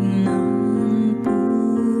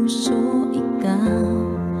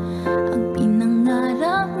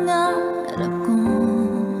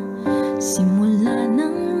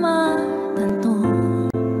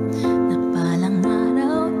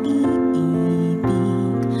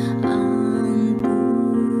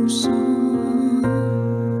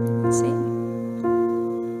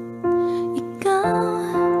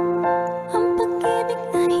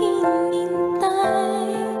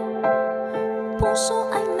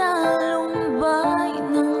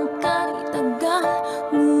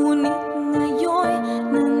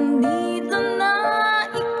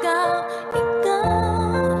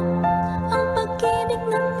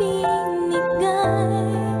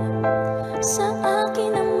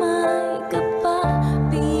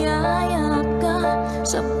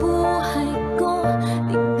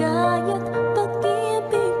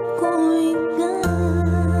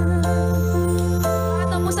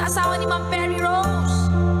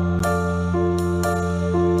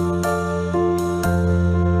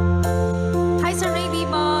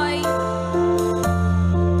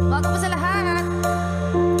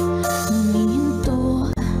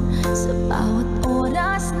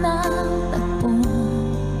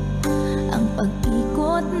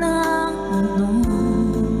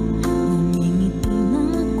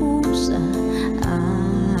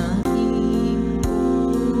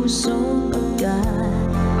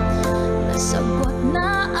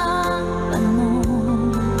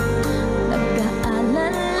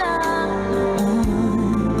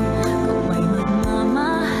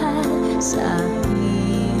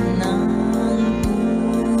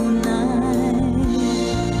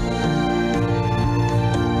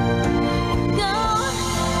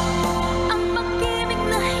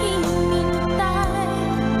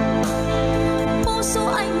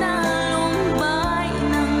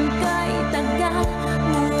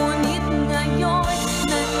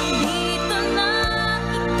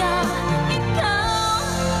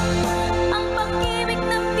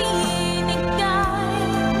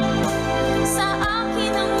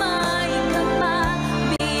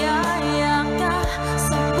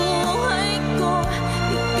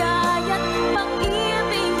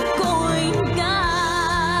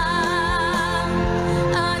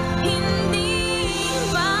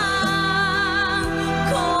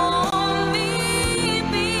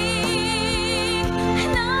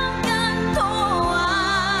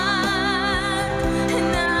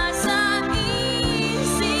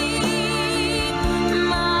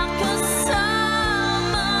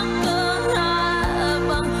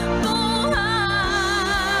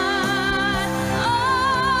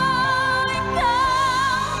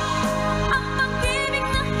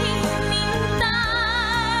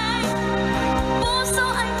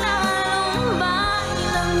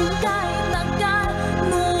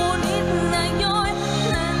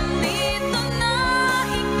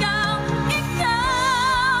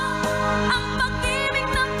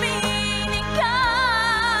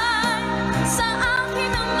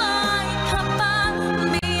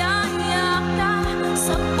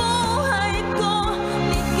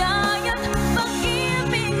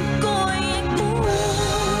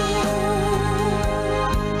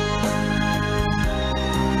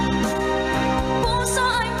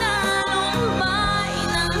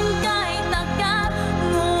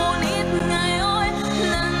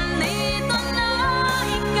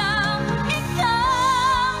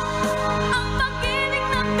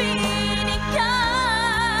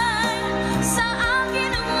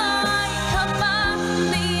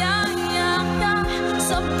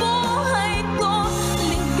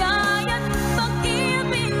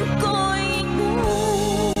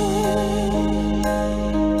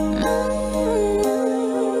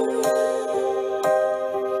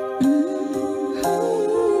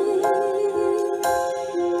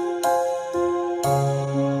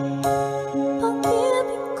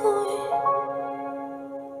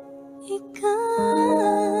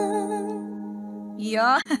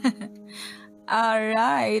Yo.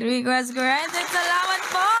 Alright, request granted. Salamat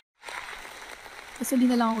po. Kasi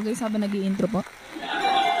na lang ako guys habang nag-i-intro po.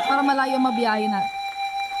 Para malayo mabiyahe na.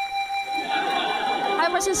 Hi,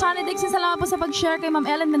 Marcel Sonny Dixon. Salamat po sa pag-share kay Ma'am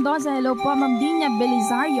Ellen Mendoza. Hello po, Ma'am Dinya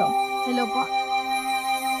Belizario. Hello po.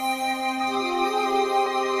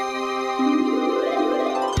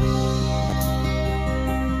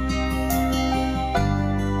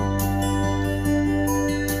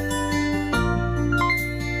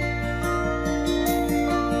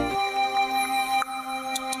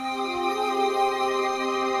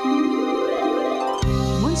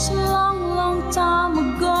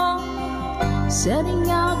 Setting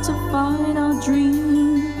out to find our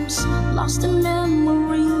dreams, lost in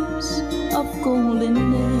memories of golden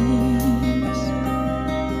days.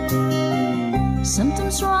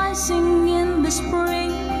 Sometimes rising in the spring,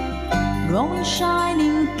 growing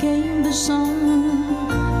shining came the sun.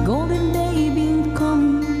 Golden day beam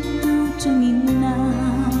come through to me now.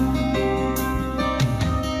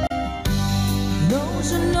 Those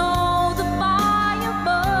who know the fire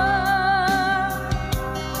burn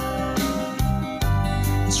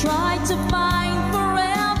try to find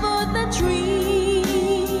forever the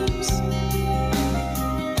dreams.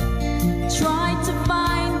 Try to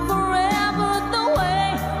find forever the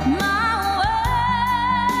way, my way.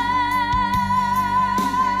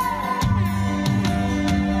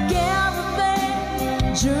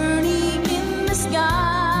 Caravan journey in the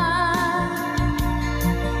sky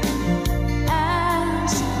as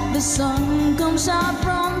the sun comes out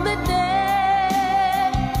from the day.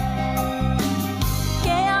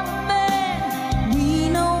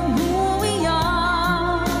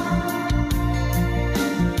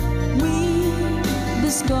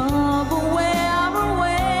 Discover where we're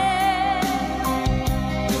way.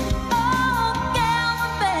 Oh,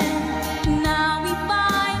 caravan, now we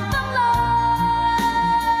find the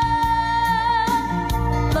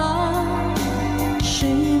love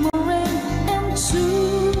shimmering into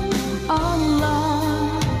our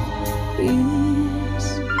love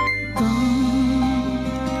is gone.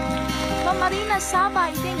 Ma'am Marina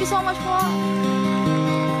Sabay, thank you so much po.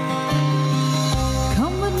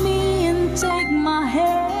 Come with me and take my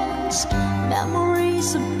hands,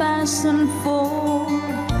 memories of past and forth,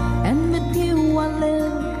 and with you I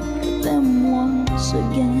live them once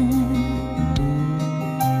again.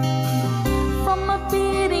 From my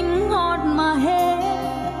beating heart, my head,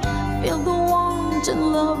 feel the warmth and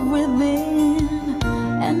love within,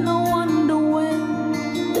 and I wonder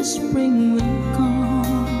when the spring will come.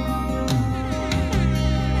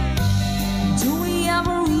 Do we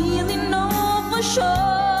ever really know for sure?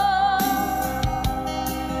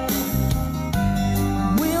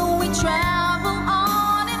 Travel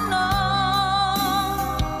on and on.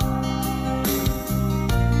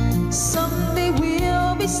 Someday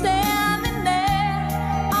we'll be standing there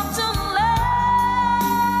up to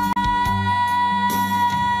land.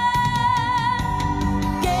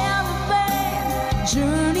 Caravan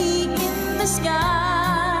journey in the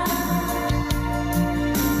sky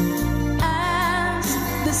as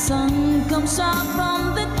the sun comes out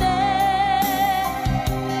from the day.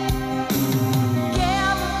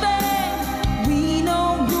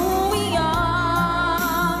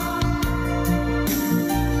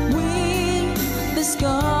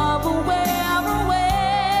 Discover where we're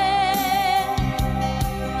way.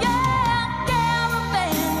 Yeah,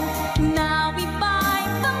 caravan, now we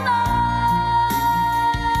find the love,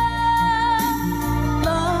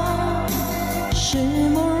 love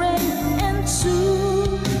shimmering into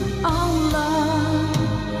our love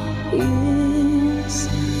is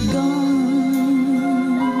gone.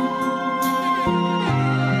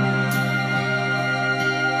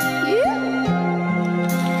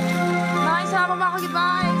 Nice, salamat mga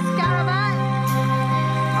Goodvibes, Caravan.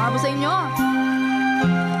 Para po sa inyo.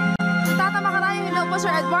 Tata Makarayong, hello po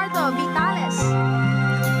Sir Eduardo Vitales.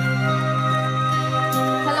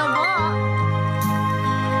 Hello po.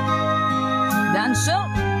 Nonstop,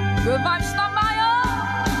 GoodvibesTambayan.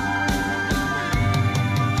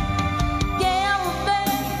 Caravan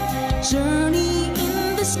journey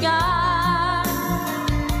in the sky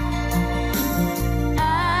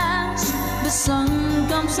as the sun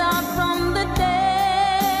comes out from the day.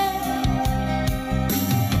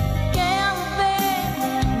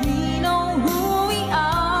 Caravan, we know who we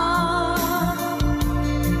are.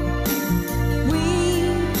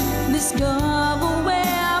 We discover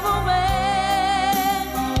where we're way.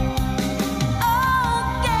 Oh,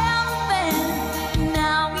 caravan,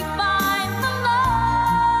 now we find the love,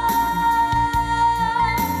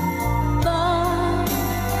 love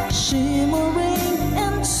shimmering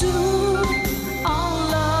into our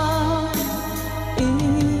love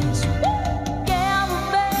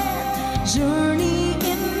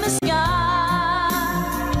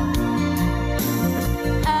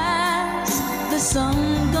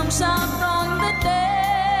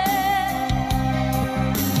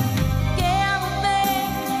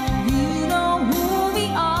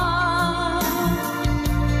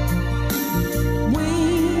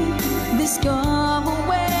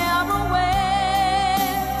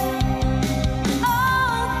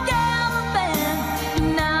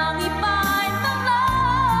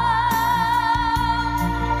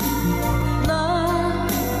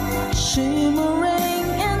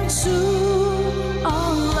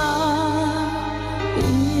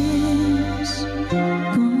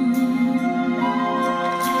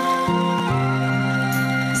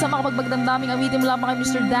damdaming awitin mula pa kay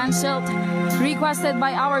Mr. Danselt. Requested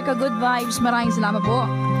by our ka-Good Vibes. Maraming salamat po.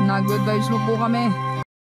 Na-Good Vibes mo po kami.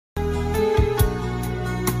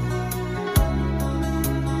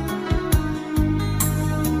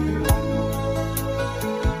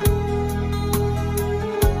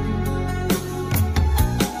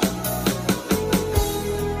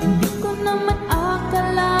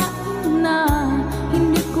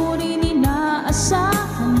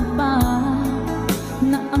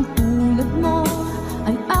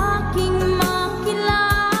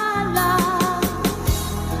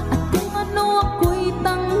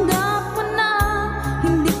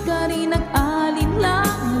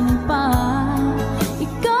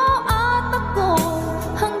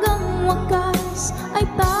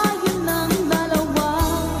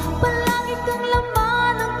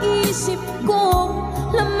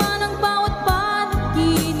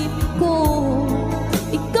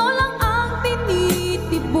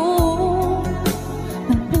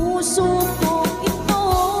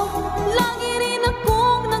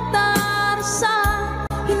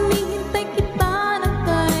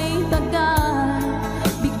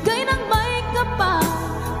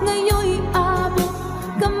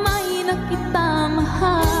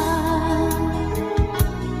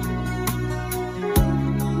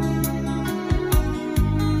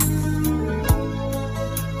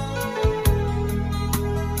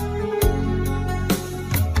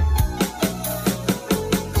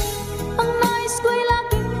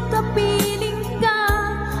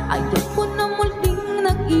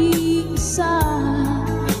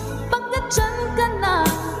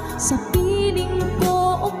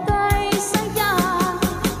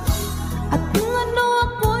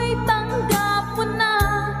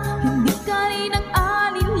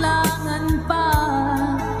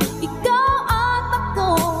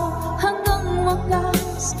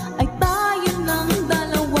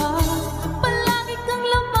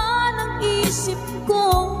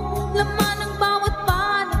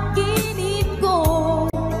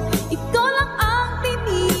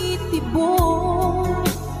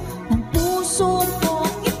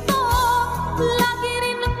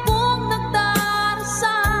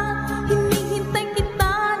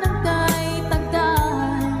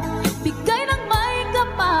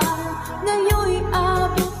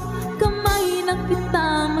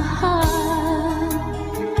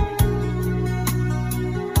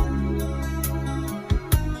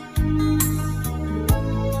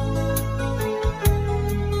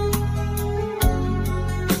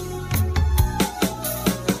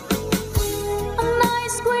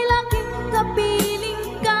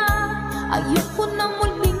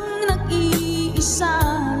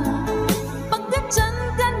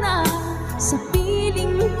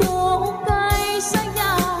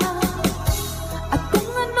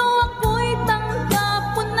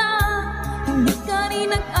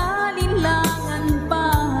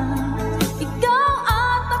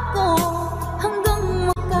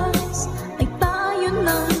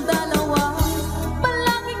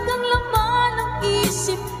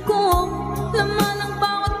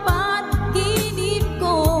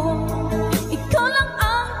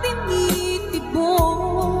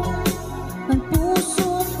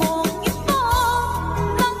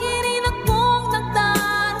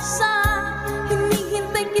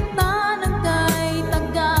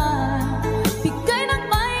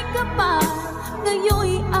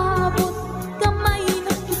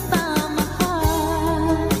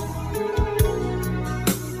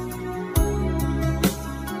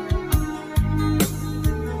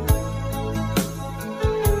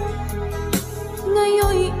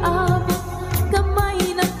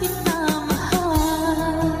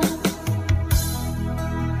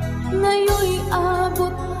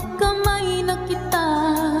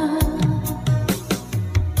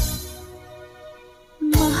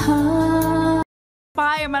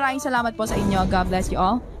 Maraming salamat po sa inyo. God bless you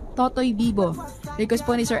all. Totoy Bibo. Request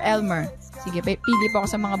po ni Sir Elmer. Sige, pili po ako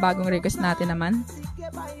sa mga bagong request natin naman.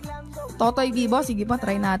 Totoy Bibo, sige po,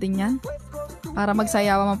 try natin yan. Para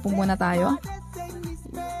magsayawan po muna tayo.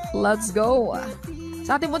 Let's go!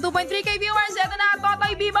 Sa ating po 2.3k viewers, eto na,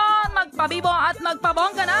 Totoy Bibo! Magpabibo at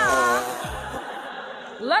magpabong ka na!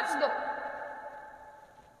 Let's go!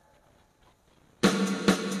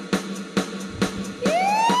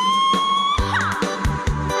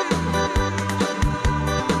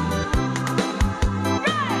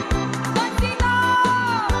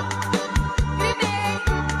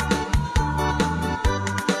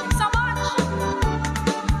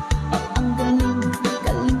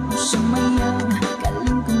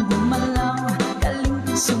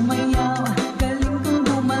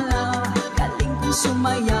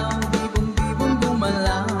 Sumayaw,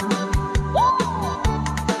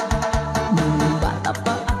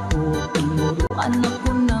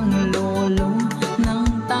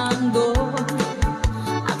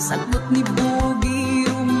 Sagot ni Boogie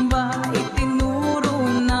Rumba, itinuro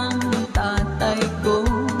ng tatay ko.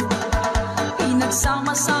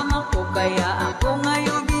 Pinagsama-sama ko kaya ako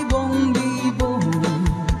ngayon bibong-bibong.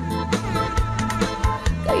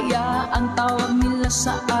 Kaya ang tawag nila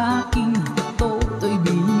sa akin, Totoy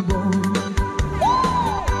Bibong.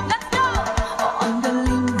 Let's go! Oh, ang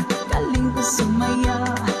galing, galing ko sumayaw,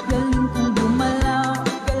 galing kong gumalaw,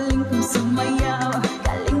 galing kong sumayaw,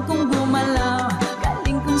 galing kong gumalaw,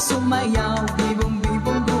 galing kong sumayaw,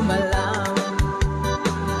 bibong-bibong gumalaw.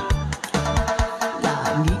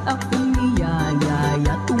 Lagi akong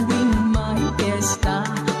niyayaya tuwing may piyesta,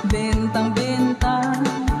 bentang-benta,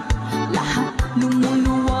 lahat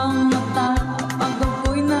lumuluwang mata pag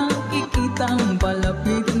ako'y nakikitang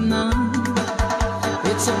palapit na.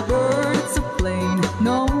 It's a bird, it's a plane,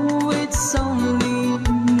 no, it's only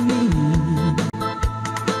me.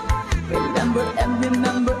 Remember and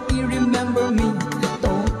remember, you remember me,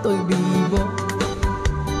 Totoy Bibo.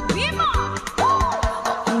 Bibo!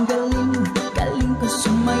 Oh, ang galing, galing ko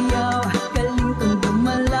sumayaw, galing kong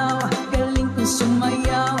gumalaw, galing kong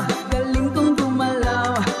sumayaw, galing kong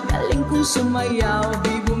gumalaw, galing kong sumayaw,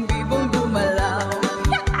 bibong-bibong gumalaw.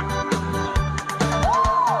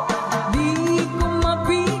 Di ko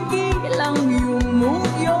mapigil ang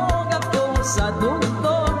yumuyog ako sa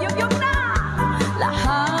tugtog. Yug-yug na!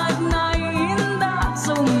 Lahat na iinda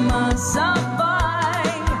sumasabay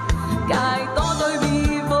kay Totoy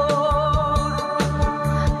Bibo,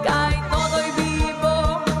 kay Totoy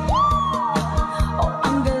Bibo. Oh,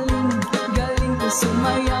 ang galing, galing ko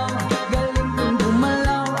sumayaw, galing kong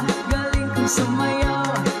gumalaw, galing kong sumayaw,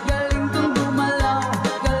 galing kong gumalaw,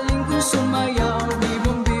 galing kong sumayaw,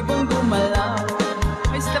 bibong-bibong gumalaw.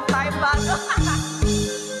 May step tayo bago.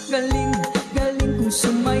 Galing, galing kong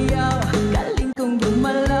sumayaw, galing kong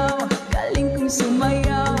gumalaw, galing kong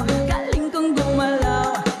sumayaw, galing kong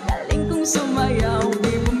gumalaw, galing kong sumayaw,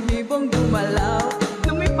 bibong-bibong gumalaw.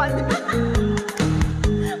 Lumipad.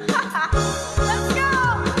 Let's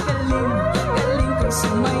go! Galing, galing kong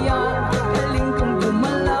sumayaw, galing kong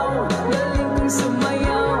gumalaw, galing kong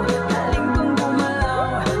sumayaw, galing kong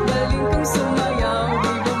gumalaw, galing kong sumayaw,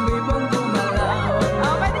 bibong-bibong gumalaw.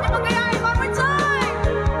 Oh, pwede niyo magayain one more time!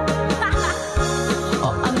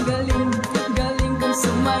 Oh, ang galing, galing kong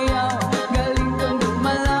sumayaw, galing kong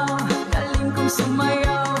gumalaw, galing kong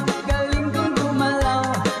sumayaw, galing kong gumalaw,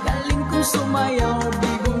 galing kong sumayaw,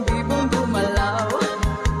 bibong-bibong gumalaw.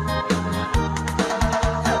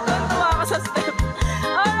 Natuwa ako sa step.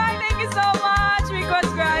 Alright, thank you so much. Request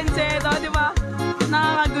granted. O, diba?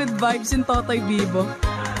 Nakaka-good vibes yung Totoy Bibo.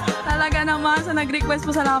 Talaga naman, sa nag-request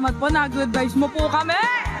po, salamat po. Na-good vibes mo po kami.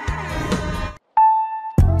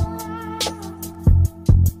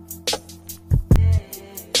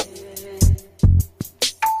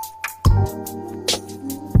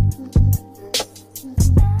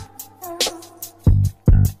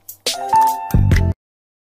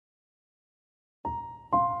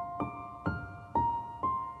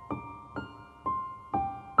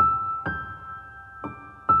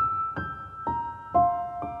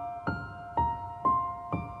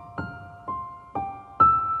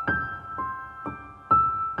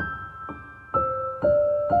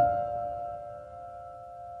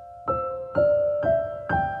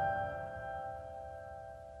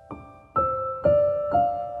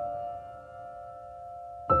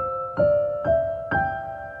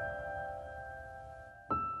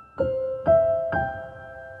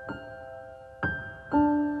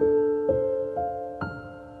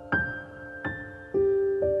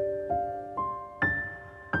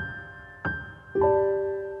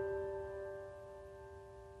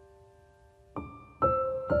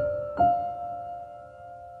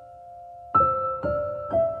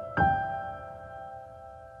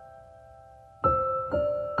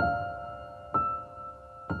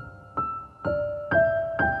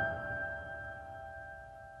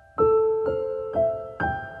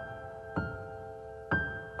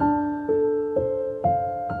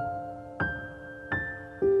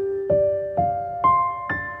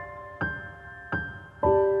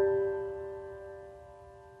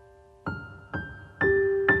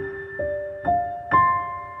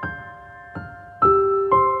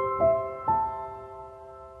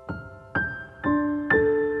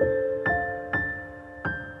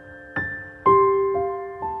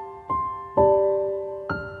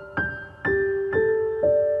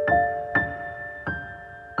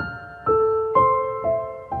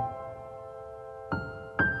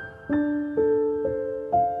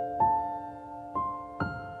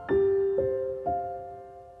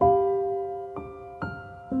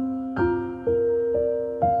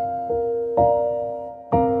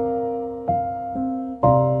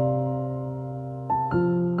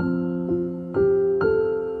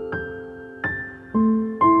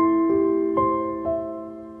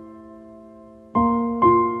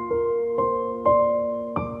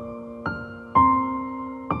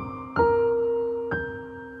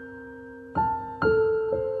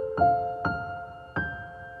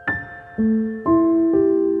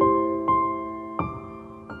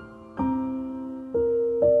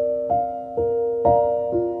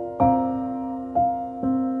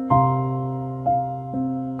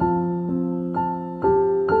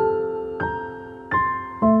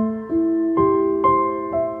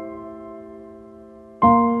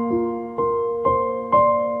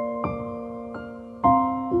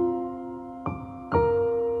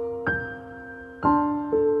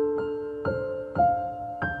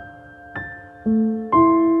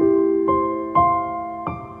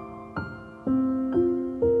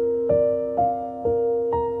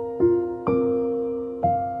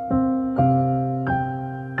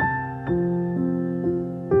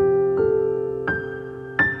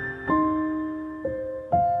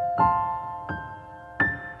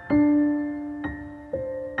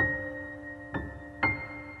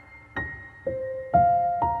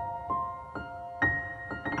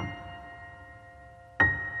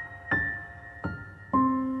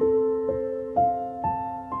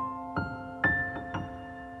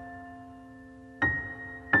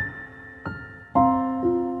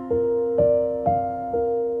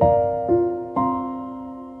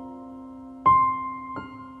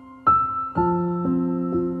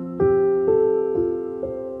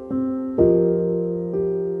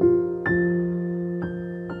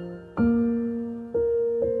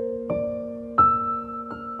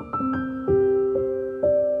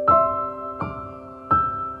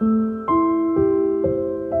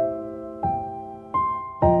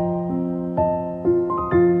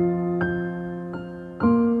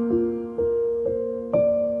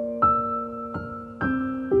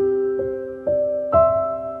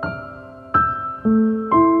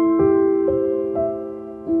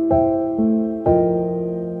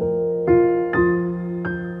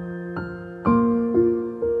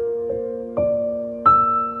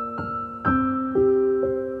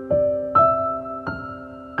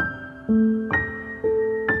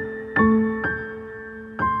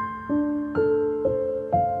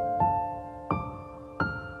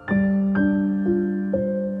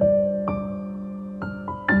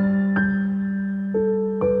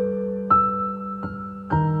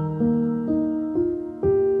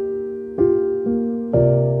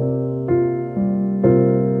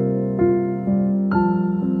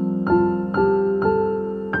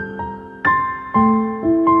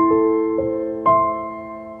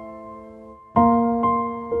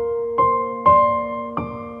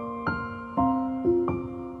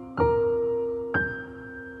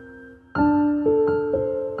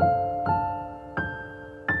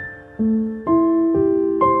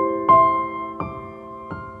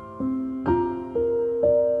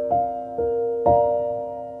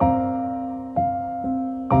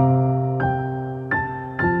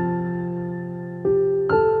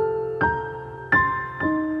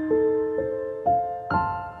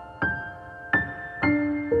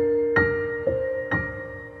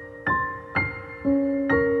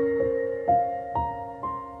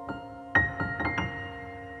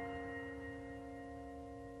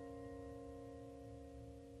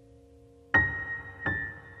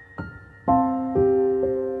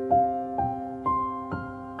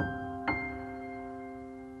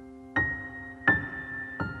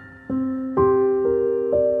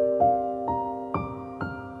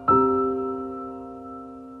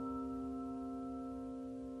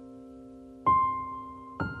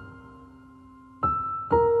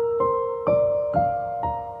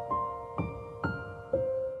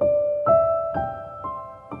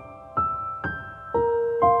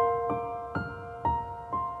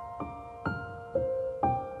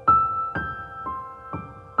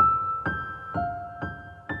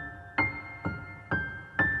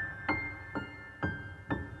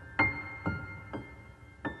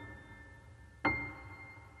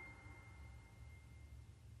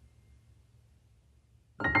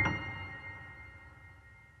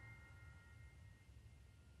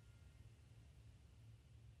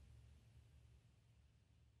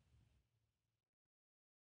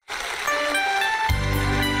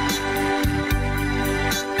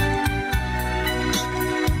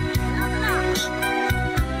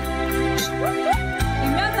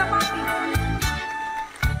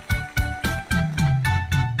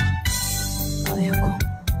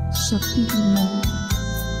 sa piling mo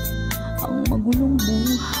ang magulong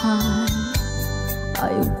buhay.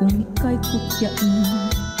 Ayaw kong ika'y kutyain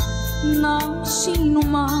ng sino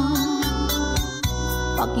man.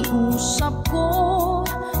 Pakiusap ko,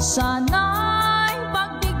 sana'y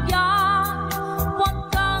pagbigyan. Huwag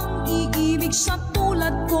kang iibig sa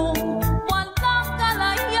tulad ko, walang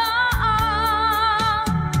kalayaan.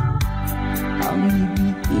 Ang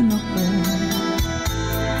ibigin ako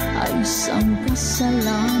ay isang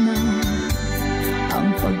kasalanan.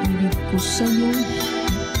 Ang pag-ibig ko sa'yo,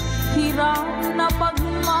 hirap na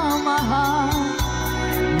pagmamahal.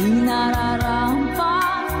 Di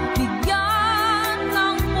nararampa, bigyan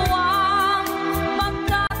ng buwang,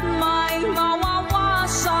 pagkat may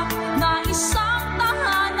mawawasak na isang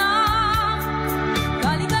tahanan.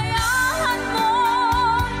 Kaligayahan mo,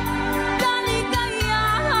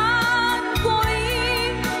 kaligayahan ko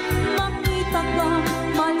rin. Makita kang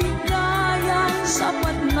maligaya,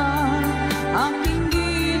 sapat na aking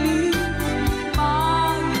gilig.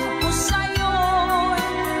 Payo ko sa'yo'y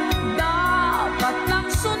dapat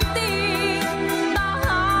lang sundin.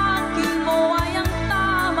 Tahakin mo ay ang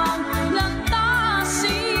tamang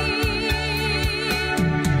lantasin.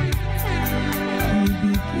 Ang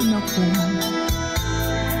ibigin ako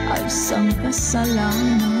ay isang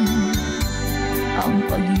kasalanan. Ang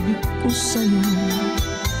pag-ibig ko sa'yo,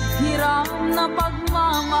 hirap na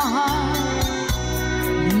pagmamahal.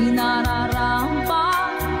 Di nararampa,